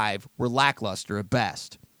last 5 were lackluster at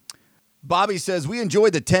best. Bobby says, we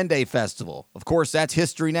enjoyed the 10-day festival. Of course, that's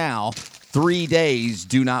history now. 3 days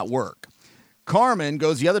do not work. Carmen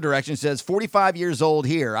goes the other direction, says, 45 years old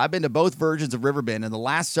here. I've been to both versions of Riverbend, and the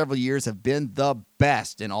last several years have been the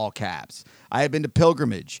best in all caps. I have been to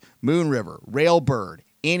Pilgrimage, Moon River, Railbird,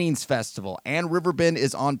 Innings Festival, and Riverbend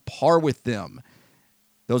is on par with them.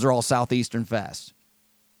 Those are all Southeastern Fests.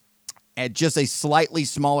 And just a slightly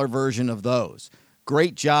smaller version of those.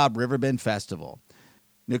 Great job, Riverbend Festival.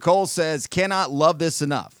 Nicole says, cannot love this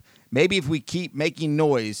enough. Maybe if we keep making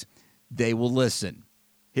noise, they will listen.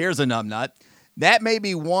 Here's a numbnut. That may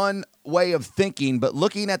be one way of thinking, but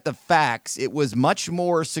looking at the facts, it was much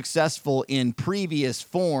more successful in previous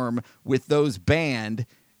form with those band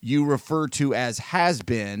you refer to as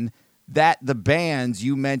has-been, that the bands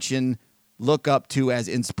you mention look up to as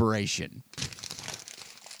inspiration.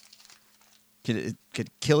 Could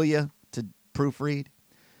kill you to proofread.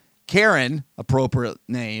 Karen, appropriate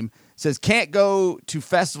name, says can't go to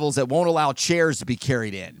festivals that won't allow chairs to be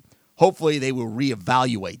carried in. Hopefully they will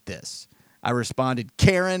reevaluate this. I responded,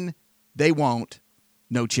 Karen, they won't.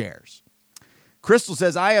 No chairs. Crystal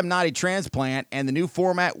says, I am not a transplant, and the new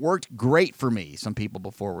format worked great for me. Some people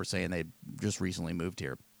before were saying they just recently moved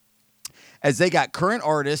here. As they got current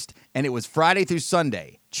artists, and it was Friday through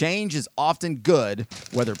Sunday. Change is often good,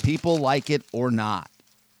 whether people like it or not.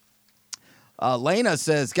 Lena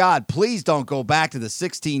says, God, please don't go back to the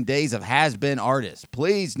 16 days of has-been artists.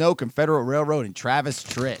 Please, no Confederate Railroad and Travis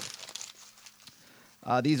Tritt.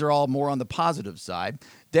 These are all more on the positive side.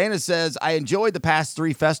 Dana says, I enjoyed the past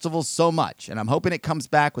 3 festivals so much, and I'm hoping it comes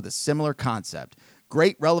back with a similar concept.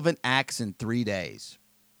 Great relevant acts in 3 days.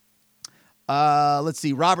 Let's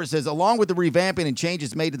see. Robert says, along with the revamping and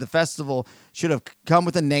changes made to the festival, should have come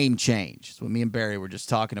with a name change. That's what me and Barry were just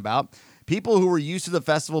talking about. People who were used to the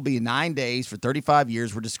festival being 9 days for 35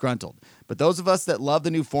 years were disgruntled. But those of us that love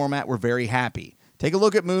the new format were very happy. Take a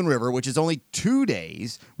look at Moon River, which is only 2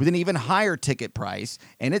 days with an even higher ticket price,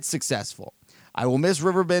 and it's successful. I will miss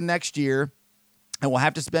Riverbend next year, and will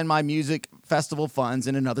have to spend my music festival funds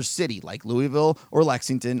in another city like Louisville or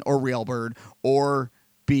Lexington or Railbird or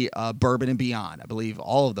Bourbon and beyond. I believe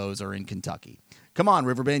all of those are in Kentucky. Come on,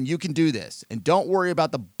 Riverbend, you can do this. And don't worry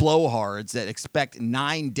about the blowhards that expect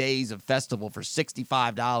 9 days of festival for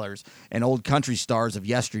 $65 and old country stars of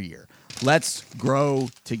yesteryear. Let's grow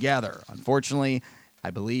together. Unfortunately,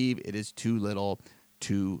 I believe it is too little,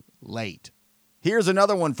 too late. Here's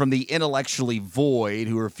another one from the intellectually void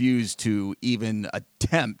who refuse to even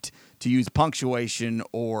attempt to use punctuation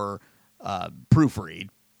or proofread.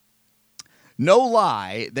 No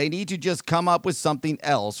lie, they need to just come up with something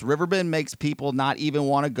else. Riverbend makes people not even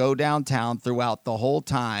want to go downtown throughout the whole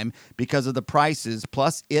time because of the prices,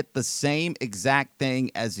 plus it the same exact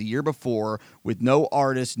thing as the year before with no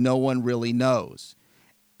artist no one really knows.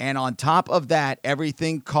 And on top of that,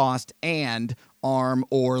 everything cost and arm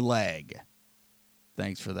or leg.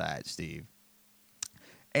 Thanks for that, Steve.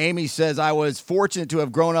 Amy says, I was fortunate to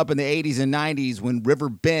have grown up in the 80s and 90s when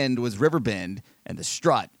Riverbend was Riverbend and the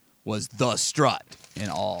Strut was the Strut in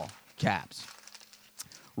all caps.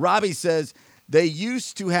 Robbie says, they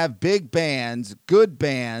used to have big bands, good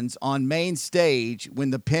bands on main stage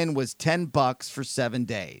when the pin was $10 for 7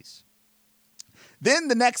 days. Then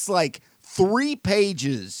the next 3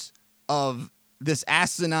 pages of this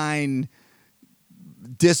asinine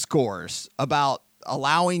discourse about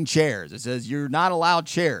allowing chairs. It says, you're not allowed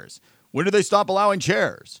chairs. When did they stop allowing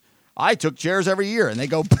chairs? I took chairs every year, and they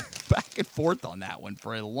go back and forth on that one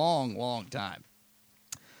for a long, long time.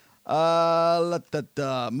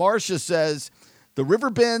 Marcia says, the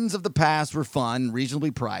Riverbends of the past were fun,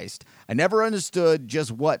 reasonably priced. I never understood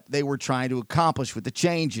just what they were trying to accomplish with the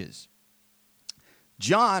changes.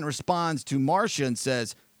 John responds to Marcia and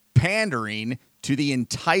says, pandering to the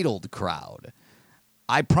entitled crowd.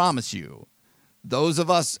 I promise you, those of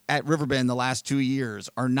us at Riverbend the last 2 years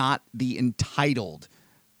are not the entitled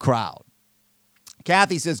crowd.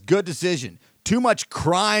 Kathy says, good decision. Too much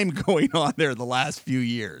crime going on there the last few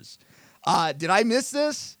years. Did I miss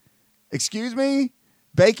this? Excuse me?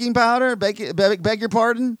 Baking powder? Beg your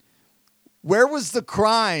pardon? Where was the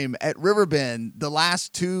crime at Riverbend the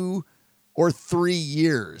last 2 or 3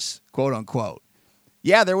 years, quote unquote?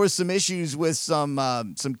 Yeah, there was some issues with some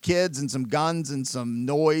kids and some guns and some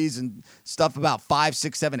noise and stuff about 5,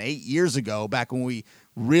 6, 7, 8 years ago, back when we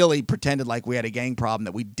really pretended like we had a gang problem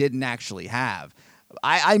that we didn't actually have.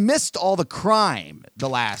 I missed all the crime the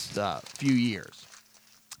last few years.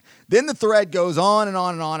 Then the thread goes on and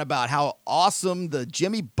on and on about how awesome the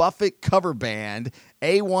Jimmy Buffett cover band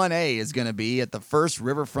A1A is going to be at the first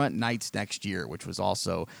Riverfront Nights next year, which was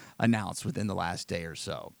also announced within the last day or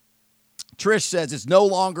so. Trish says it's no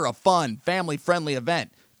longer a fun, family-friendly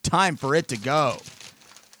event. Time for it to go.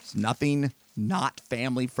 There's nothing not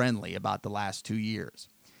family-friendly about the last 2 years.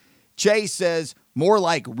 Chase says, more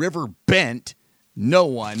like River Bent. No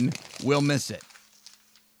one will miss it.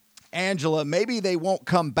 Angela, maybe they won't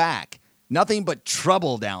come back. Nothing but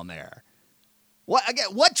trouble down there.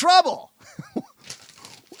 What trouble?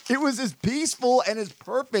 It was as peaceful and as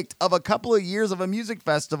perfect of a couple of years of a music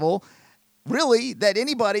festival, really, that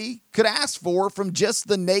anybody could ask for from just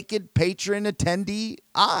the naked patron attendee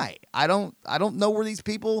eye. I don't know where these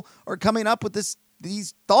people are coming up with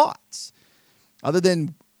these thoughts, other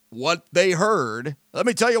than what they heard. Let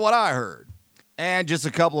me tell you what I heard. And just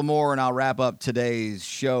a couple more, and I'll wrap up today's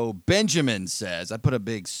show. Benjamin says, I put a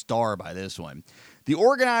big star by this one. The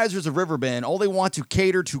organizers of Riverbend only want to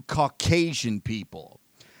cater to Caucasian people.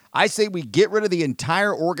 I say we get rid of the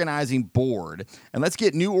entire organizing board, and let's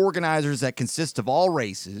get new organizers that consist of all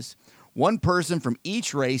races, one person from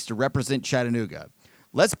each race to represent Chattanooga.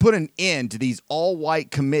 Let's put an end to these all-white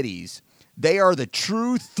committees. They are the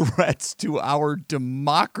true threats to our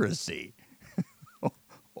democracy.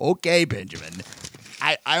 Okay, Benjamin.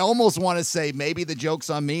 I almost want to say maybe the joke's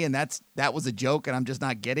on me, and that was a joke, and I'm just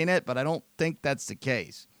not getting it, but I don't think that's the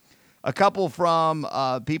case. A couple from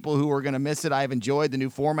people who are going to miss it. I've enjoyed the new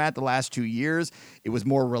format the last 2 years. It was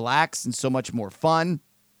more relaxed and so much more fun.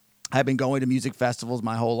 I've been going to music festivals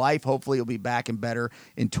my whole life. Hopefully it'll be back and better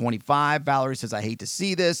in 25. Valerie says, I hate to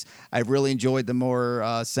see this. I've really enjoyed the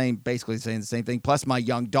more basically saying the same thing. Plus my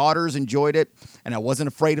young daughters enjoyed it, and I wasn't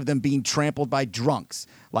afraid of them being trampled by drunks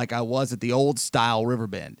like I was at the old style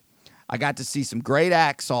Riverbend. I got to see some great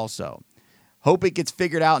acts also. Hope it gets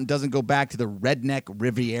figured out and doesn't go back to the Redneck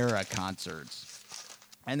Riviera concerts.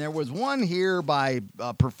 And there was one here by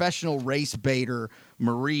professional race baiter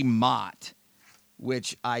Marie Mott,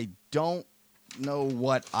 which I don't know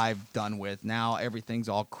what I've done with. Now everything's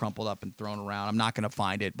all crumpled up and thrown around. I'm not going to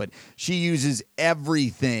find it, but she uses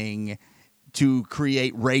everything to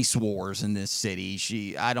create race wars in this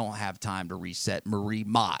city. I don't have time to reset Marie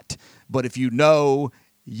Mott, but if you know,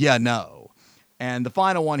 you know. And the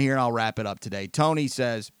final one here, and I'll wrap it up today. Tony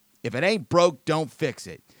says, if it ain't broke, don't fix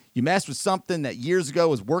it. You messed with something that years ago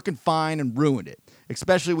was working fine and ruined it,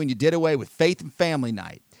 especially when you did away with Faith and Family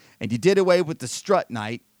Night. And you did away with the Strut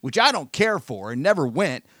Night, which I don't care for and never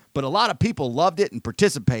went, but a lot of people loved it and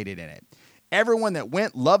participated in it. Everyone that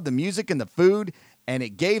went loved the music and the food, and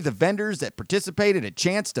it gave the vendors that participated a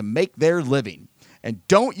chance to make their living. And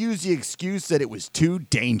don't use the excuse that it was too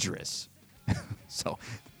dangerous. So,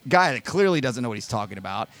 guy that clearly doesn't know what he's talking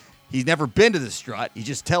about. He's never been to the strut. He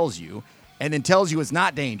just tells you, and then tells you it's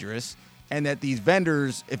not dangerous, and that these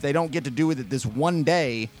vendors, if they don't get to do with it this one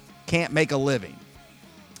day, can't make a living.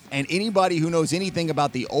 And anybody who knows anything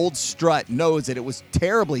about the old strut knows that it was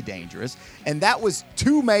terribly dangerous, and that was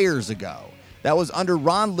 2 mayors ago. That was under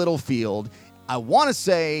Ron Littlefield. I want to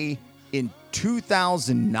say in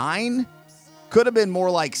 2009, could have been more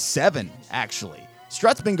like 7, actually.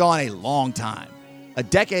 Strut's been gone a long time, a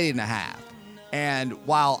decade and a half. And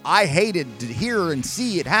while I hated to hear and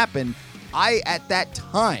see it happen, I, at that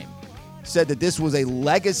time, said that this was a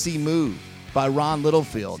legacy move by Ron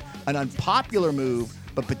Littlefield, an unpopular move,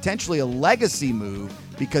 but potentially a legacy move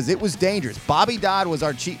because it was dangerous. Bobby Dodd was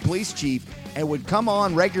our police chief and would come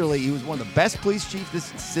on regularly. He was one of the best police chiefs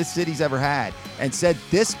this city's ever had, and said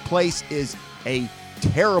this place is a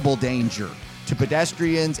terrible danger to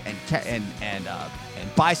pedestrians and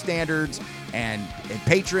bystanders and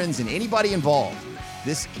patrons and anybody involved.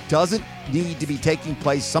 This doesn't need to be taking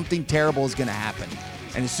place. Something terrible is going to happen.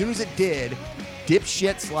 And as soon as it did,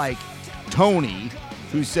 dipshits like Tony,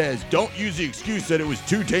 who says, don't use the excuse that it was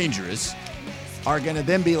too dangerous, are going to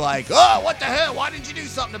then be like, oh, what the hell? Why didn't you do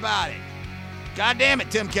something about it? God damn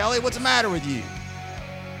it, Tim Kelly. What's the matter with you?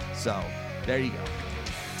 So, there you go.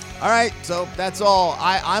 All right, so that's all.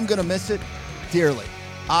 I'm going to miss it dearly.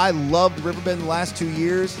 I loved Riverbend the last 2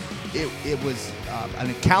 years. It was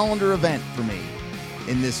a calendar event for me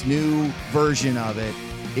in this new version of it.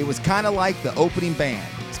 It was kind of like the opening band.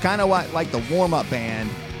 It's kind of like the warm-up band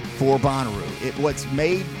for Bonnaroo. What's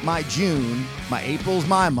made my June, my April's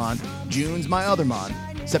my month, June's my other month,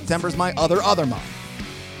 September's my other month.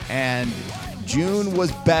 And June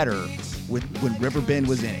was better when Riverbend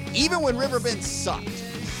was in it. Even when Riverbend sucked,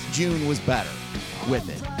 June was better with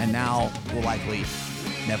it. And now we'll likely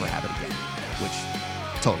never have it again, which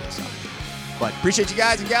totally sucks. But appreciate you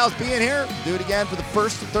guys and gals being here. Do it again for the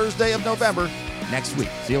first Thursday of November next week.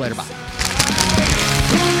 See you later. Bye.